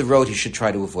avoid the road, he should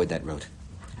try to avoid that road.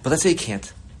 But let's say he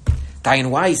can't. Dayan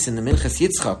Weiss in the Minchas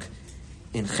Yitzchak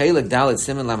in Chelek Dalet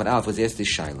Siman Lamed Aleph was yesterday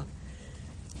Shaila,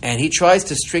 and he tries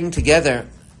to string together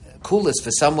kulas for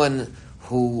someone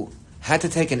who had to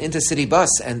take an intercity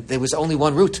bus, and there was only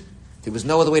one route. There was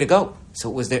no other way to go.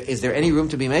 So is there any room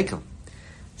to be mekel?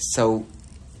 So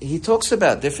he talks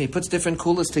about he puts different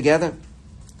kulas together.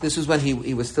 This was when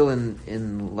he was still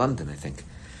in London, I think.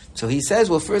 So he says,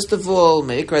 well, first of all,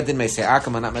 meikra din meisei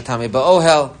akam anat matame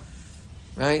ba'ohel.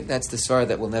 Right? That's the svara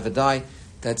that will never die.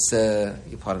 That's,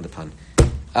 you pardon the pun.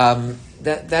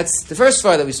 That's the first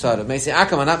svara that we started. Meisei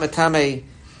akam anat matame.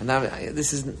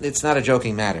 It's not a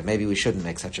joking matter. Maybe we shouldn't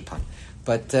make such a pun.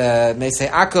 But meisei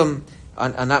akam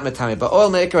anat matame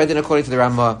ba'ohel meikra din, according to the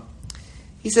Ramah.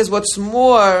 He says, what's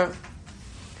more,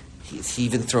 he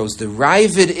even throws the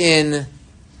Ravid in,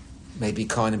 maybe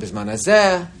Kohen Bizman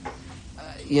Hazeh,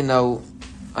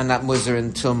 anat muzer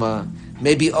in Tuma.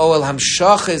 Maybe Oel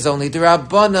Hamshach is only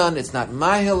D'Rabbanan. It's not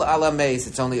Mahil ala Meis.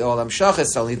 It's only Oel Hamshach.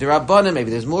 It's only D'Rabbanan. Maybe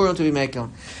there's more room to be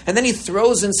making. And then he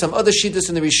throws in some other shittas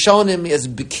in the Rishonim as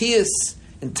Bekias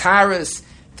and Taras.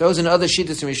 Throws in other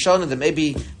shittas in Rishonim that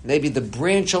maybe the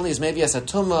branch only is maybe as a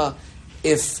Tumah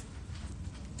if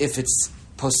it's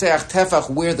Poseach Tefach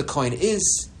where the coin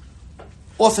is.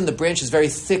 Often the branch is very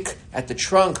thick at the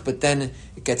trunk, but then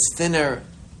it gets thinner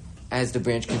as the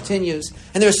branch continues.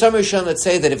 And there are some Rishonim that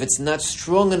say that if it's not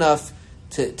strong enough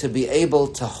to be able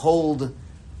to hold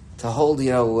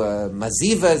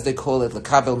maziva, as they call it,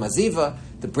 lakabel maziva,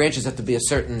 the branches have to be a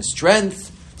certain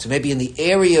strength. So maybe in the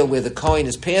area where the coin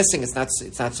is passing, it's not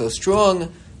so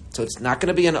strong, so it's not going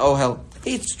to be an ohel.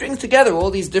 He strings together all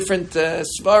these different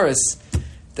svaras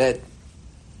that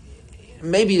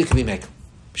maybe it could be mekel.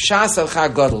 Shas al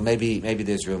chag gadol, maybe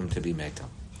there's room to be mekel.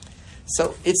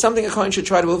 So it's something a kohen should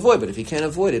try to avoid, but if he can't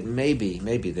avoid it, maybe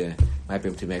there might be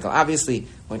room to make. Obviously,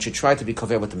 one should try to be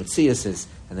cover what the Metzias is,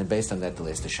 and then based on that, the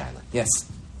list of Shaila. Yes?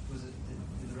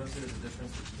 Did the Rav say there's a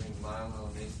difference between Ma'al ala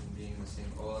Meis and being the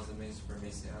same Oel as a Meis for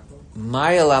Meis Yaakov?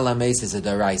 Ma'al ala Meis is a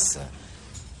daraisa,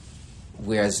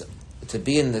 whereas to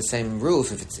be in the same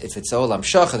roof, if it's Olam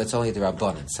Shacha, that's only the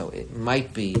Rabbanan. So there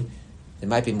might be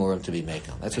more room to be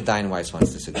mekel. That's what Dayan Weiss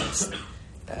wants to suggest.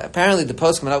 Apparently, the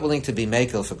poskim are not willing to be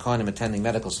mekel for kohanim attending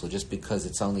medical school just because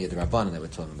it's only the Rabbanan that we're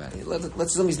talking about.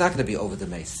 Let's assume he's not going to be over the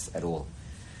mace at all.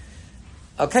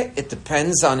 Okay, it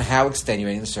depends on how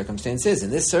extenuating the circumstance is.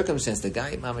 In this circumstance, the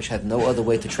guy, Mamish, had no other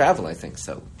way to travel, I think,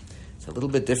 so it's a little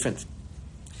bit different.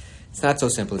 It's not so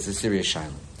simple. It's a serious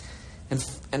shaila.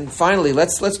 And finally,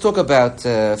 let's talk about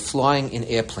flying in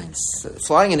airplanes.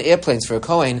 Flying in airplanes for a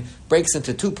kohen breaks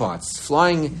into two parts.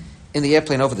 Flying in the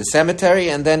airplane over the cemetery,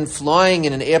 and then flying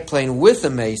in an airplane with a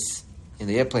mace in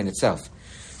the airplane itself.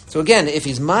 So again, if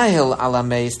he's mahil ala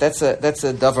mace, that's a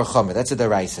davar chomer, that's a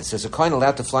daraisa. So is a kohen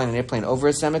allowed to fly in an airplane over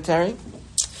a cemetery?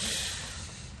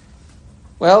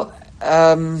 Well,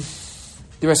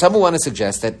 there are some who want to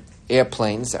suggest that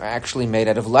airplanes are actually made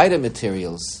out of lighter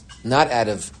materials, not out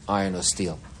of iron or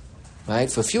steel. Right?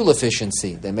 For fuel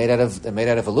efficiency, they're made out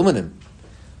of aluminum.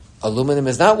 Aluminum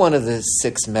is not one of the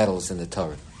 6 metals in the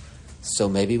Torah. So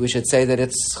maybe we should say that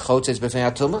it's chotes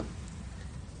b'fnei atuma.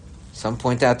 Some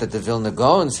point out that the Vilna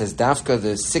Gaon says dafka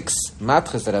the 6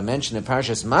 matches that are mentioned in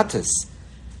Parashas Matis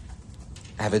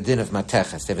have a din of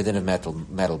mateches. They have a din of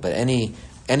metal. But any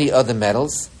other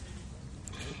metals,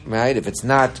 right? If it's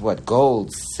not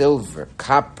gold, silver,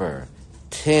 copper,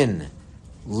 tin,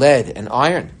 lead, and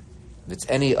iron. If it's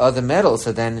any other metal,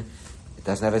 so then it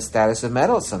doesn't have a status of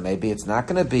metal. So maybe it's not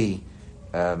going to be.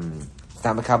 It's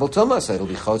not makabel tumah, so it'll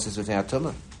be chotzes without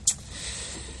tumah.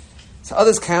 So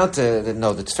others counter that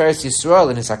the Tiferes Yisrael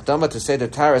in his Akdama to say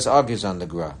that Taras argues on the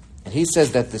Gra, and he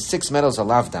says that the 6 metals are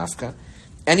lav dafka,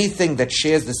 anything that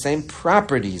shares the same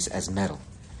properties as metal.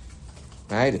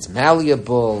 right? It's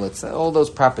malleable. It's all those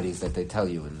properties that they tell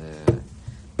you in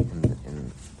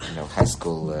high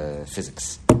school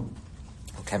physics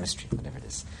or chemistry, whatever it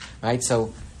is, right?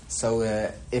 So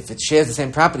if it shares the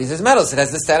same properties as metals, it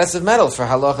has the status of metal for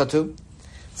halacha too.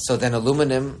 So then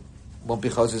aluminum won't be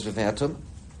choshes with atum.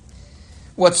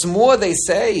 What's more, they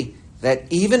say that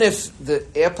even if the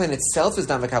airplane itself is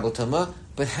not makabel tuma,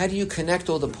 but how do you connect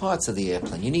all the parts of the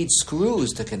airplane? You need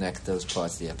screws to connect those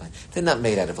parts of the airplane. They're not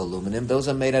made out of aluminum; those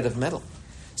are made out of metal.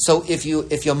 So if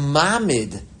you're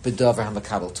mamid b'davar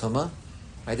hamakabel tuma,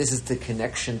 right? This is the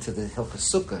connection to the Hilchos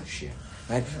Sukkah shir,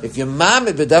 right? If you're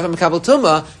mamid b'davar makabel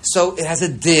tuma, so it has a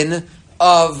din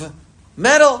of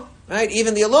metal, right?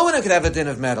 Even the aluminum could have a din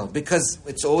of metal because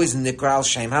it's always nikral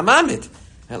shem hamamid,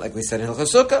 right? Like we said in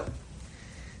Hilchos Sukkah.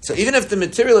 So even if the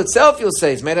material itself, you'll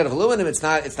say it's made out of aluminum, it's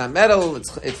not metal. It's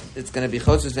going to be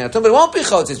chotzes v'atum, but it won't be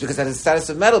chotzes because it has the status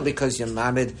of metal because you're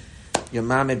mamid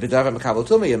b'davar makabel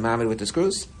tuma, you're mamid with the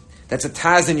screws. That's a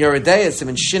Taz in Yoredeus,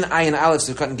 in Shin Ayin Aleph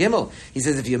Sukkot and Gimel. He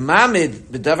says if you're mamid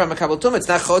b'davar makabel tuma, it's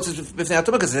not chotzes b'fnei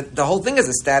atuma because the whole thing is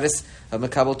a status of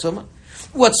makabel tuma.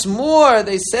 What's more,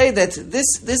 they say that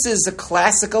this is a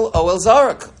classical Oel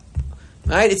Zarek,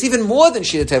 right? It's even more than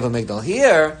Shida Teva Migdal.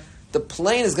 Here, the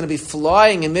plane is going to be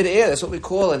flying in midair. That's what we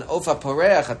call an ofa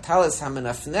poreach, a talis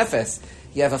hamanafnefes.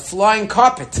 You have a flying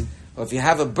carpet. Or if you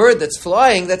have a bird that's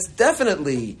flying, that's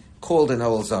definitely called an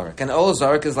Oel Zarek. And Oel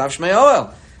Zarek is Lav Shmei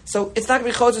Oel. So it's not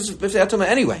going to be chotzes b'fnei atuma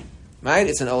anyway, right?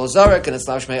 It's an Oel Zarek and it's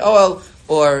Lav Shmei Oel,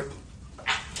 or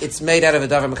it's made out of a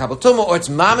davar makabel tuma, or it's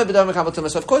mama b'davar makabel tuma.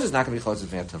 So of course it's not going to be chotzes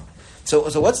b'fnei atuma.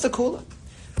 So what's the kula?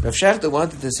 Rav Shechter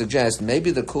wanted to suggest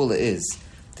maybe the kula is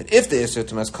that if the Isser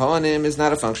Tumas Kohanim is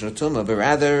not a function of Tumah, but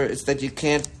rather it's that you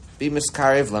can't be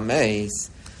miskarev lameis,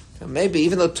 so maybe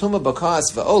even though Tumah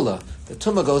Bakas Va'ola, the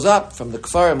Tumah goes up from the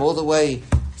Kfarim all the way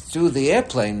through the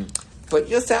airplane, but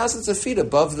you're thousands of feet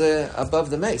above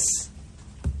the mace.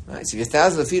 Right? So if you're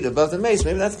thousands of feet above the mace,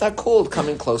 maybe that's not called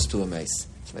coming close to a mace.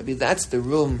 So maybe that's the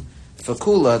room for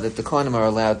Kula that the Kohanim are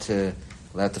allowed to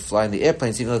fly in the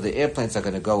airplanes, even though the airplanes are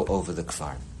going to go over the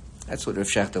Kfar. That's what Rav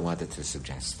Shechter wanted to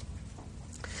suggest.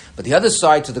 But the other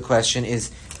side to the question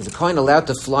is the Kohen allowed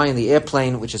to fly in the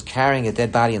airplane which is carrying a dead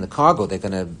body in the cargo? They're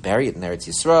going to bury it in Eretz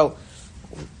Yisrael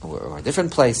or a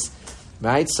different place,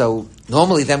 right? So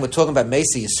normally then we're talking about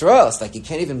Mesi Yisrael. It's like you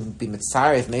can't even be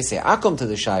Mitzaref Mesi Akum to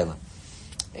the Shaila.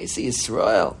 Mesi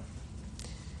Yisrael.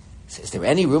 So is there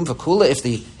any room for Kula?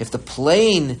 If the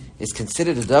plane is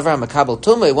considered a Davar Makabel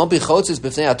Tumah, it won't be Chotzes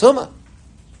B'fnei Atumah.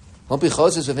 Won't be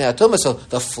chotzes b'fnei atuma, so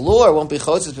the floor won't be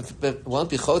chotzes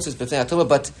b'fnei atuma,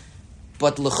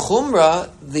 but l'chumra,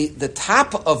 the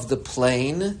top of the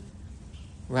plane,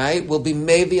 right, will be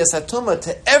maybe as atuma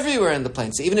to everywhere in the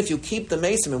plane. So even if you keep the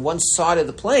mason in one side of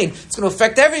the plane, it's going to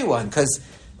affect everyone because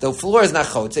the floor is not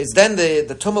chotzes. Then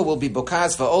the tuma will be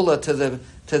bokaz va'ola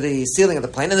to the ceiling of the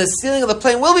plane, and the ceiling of the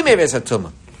plane will be maybe as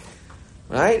atuma.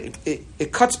 Right?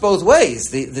 It cuts both ways.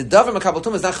 The davar makabel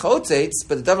tuma is not chotzetz,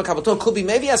 but the davar makabel tuma could be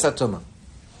maybe asatuma.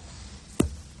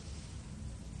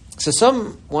 So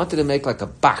some wanted to make like a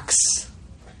box,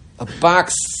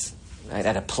 right,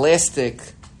 out of plastic,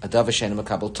 a davar she'eino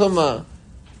makabel tuma.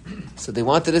 So they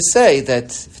wanted to say that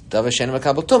davar she'eino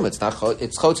makabel tuma,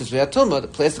 it's chotzetz v'atuma, the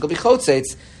plastic will be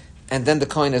chotzetz, and then the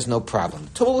coin has no problem.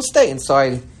 The tuma will stay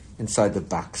inside the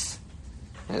box.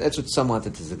 Right? That's what some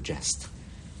wanted to suggest.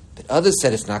 But others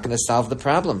said it's not going to solve the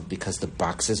problem because the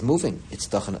box is moving. It's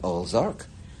doch an Oel Zarek.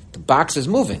 The box is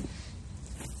moving.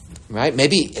 Right?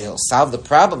 Maybe it'll solve the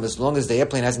problem as long as the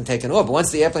airplane hasn't taken off. But once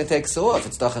the airplane takes off,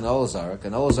 it's doch an Oel Zarek.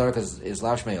 An Oel Zarek is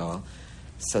Lav Shmei Oel.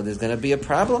 So there's going to be a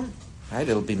problem. Right?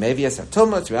 It'll be maybe a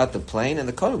satuma throughout the plane and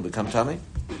the kohen will become tummy.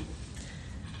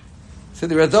 So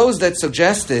there are those that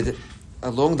suggested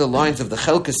along the lines of the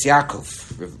Chelkas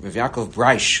Yaakov, Rav Yaakov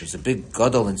Breish, who's a big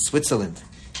gadol in Switzerland.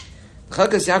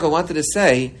 Chelkas Yaakov wanted to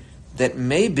say that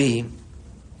maybe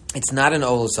it's not an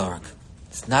Oel Zarek.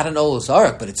 It's not an Oel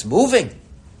Zarek, but it's moving.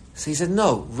 So he said,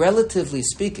 no, relatively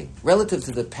speaking, relative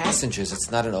to the passengers,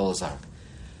 it's not an Oel Zarek.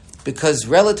 Because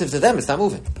relative to them, it's not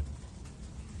moving.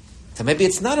 So maybe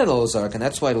it's not an Oel Zarek, and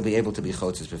that's why it'll be able to be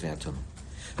chotzes b'fnei atuma.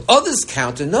 Others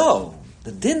counter, no.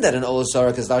 The din that an Oel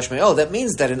Zarek is Lav Shmei Oel, that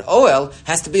means that an Oel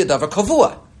has to be a davar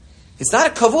kavua. It's not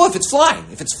a kavua if it's flying.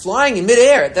 If it's flying in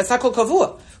midair, that's not called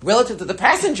kavua. Relative to the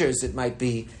passengers, it might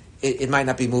be. It might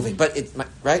not be moving, but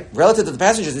right. Relative to the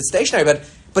passengers, it's stationary.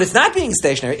 But it's not being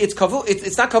stationary. It's kavu.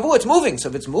 It's not kavu. It's moving. So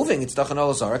if it's moving, it's doch an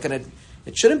Oel Zarek, and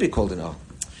it shouldn't be called an Oel.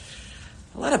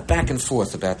 A lot of back and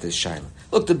forth about this shaila.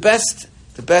 Look, the best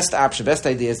option, best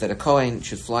idea is that a kohen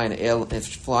should fly on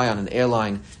an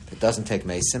airline that doesn't take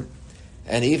mesim,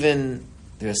 and even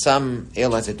there are some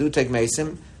airlines that do take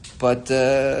mesim, but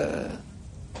there's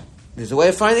a way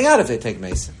of finding out if they take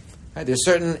Mason. Right? There's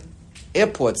certain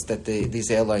airports that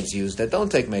these airlines use that don't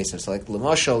take Mason. So like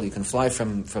Lamashal, you can fly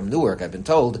from Newark. I've been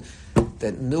told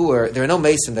that Newark, there are no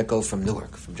Mason that go from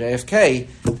Newark. From JFK,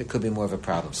 there could be more of a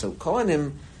problem. So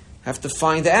Kohanim have to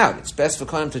find out. It's best for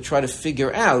Kohanim to try to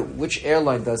figure out which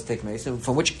airline does take Mason,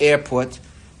 from which airport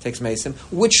takes Mason,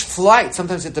 which flight.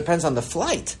 Sometimes it depends on the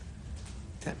flight.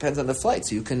 It depends on the flight.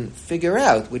 So you can figure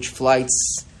out which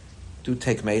flights do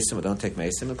take Mason or don't take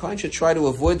Mason. And Kohen should try to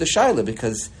avoid the Shaila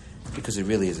because it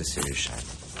really is a serious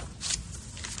Shaila.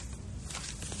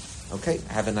 Okay,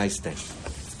 have a nice day.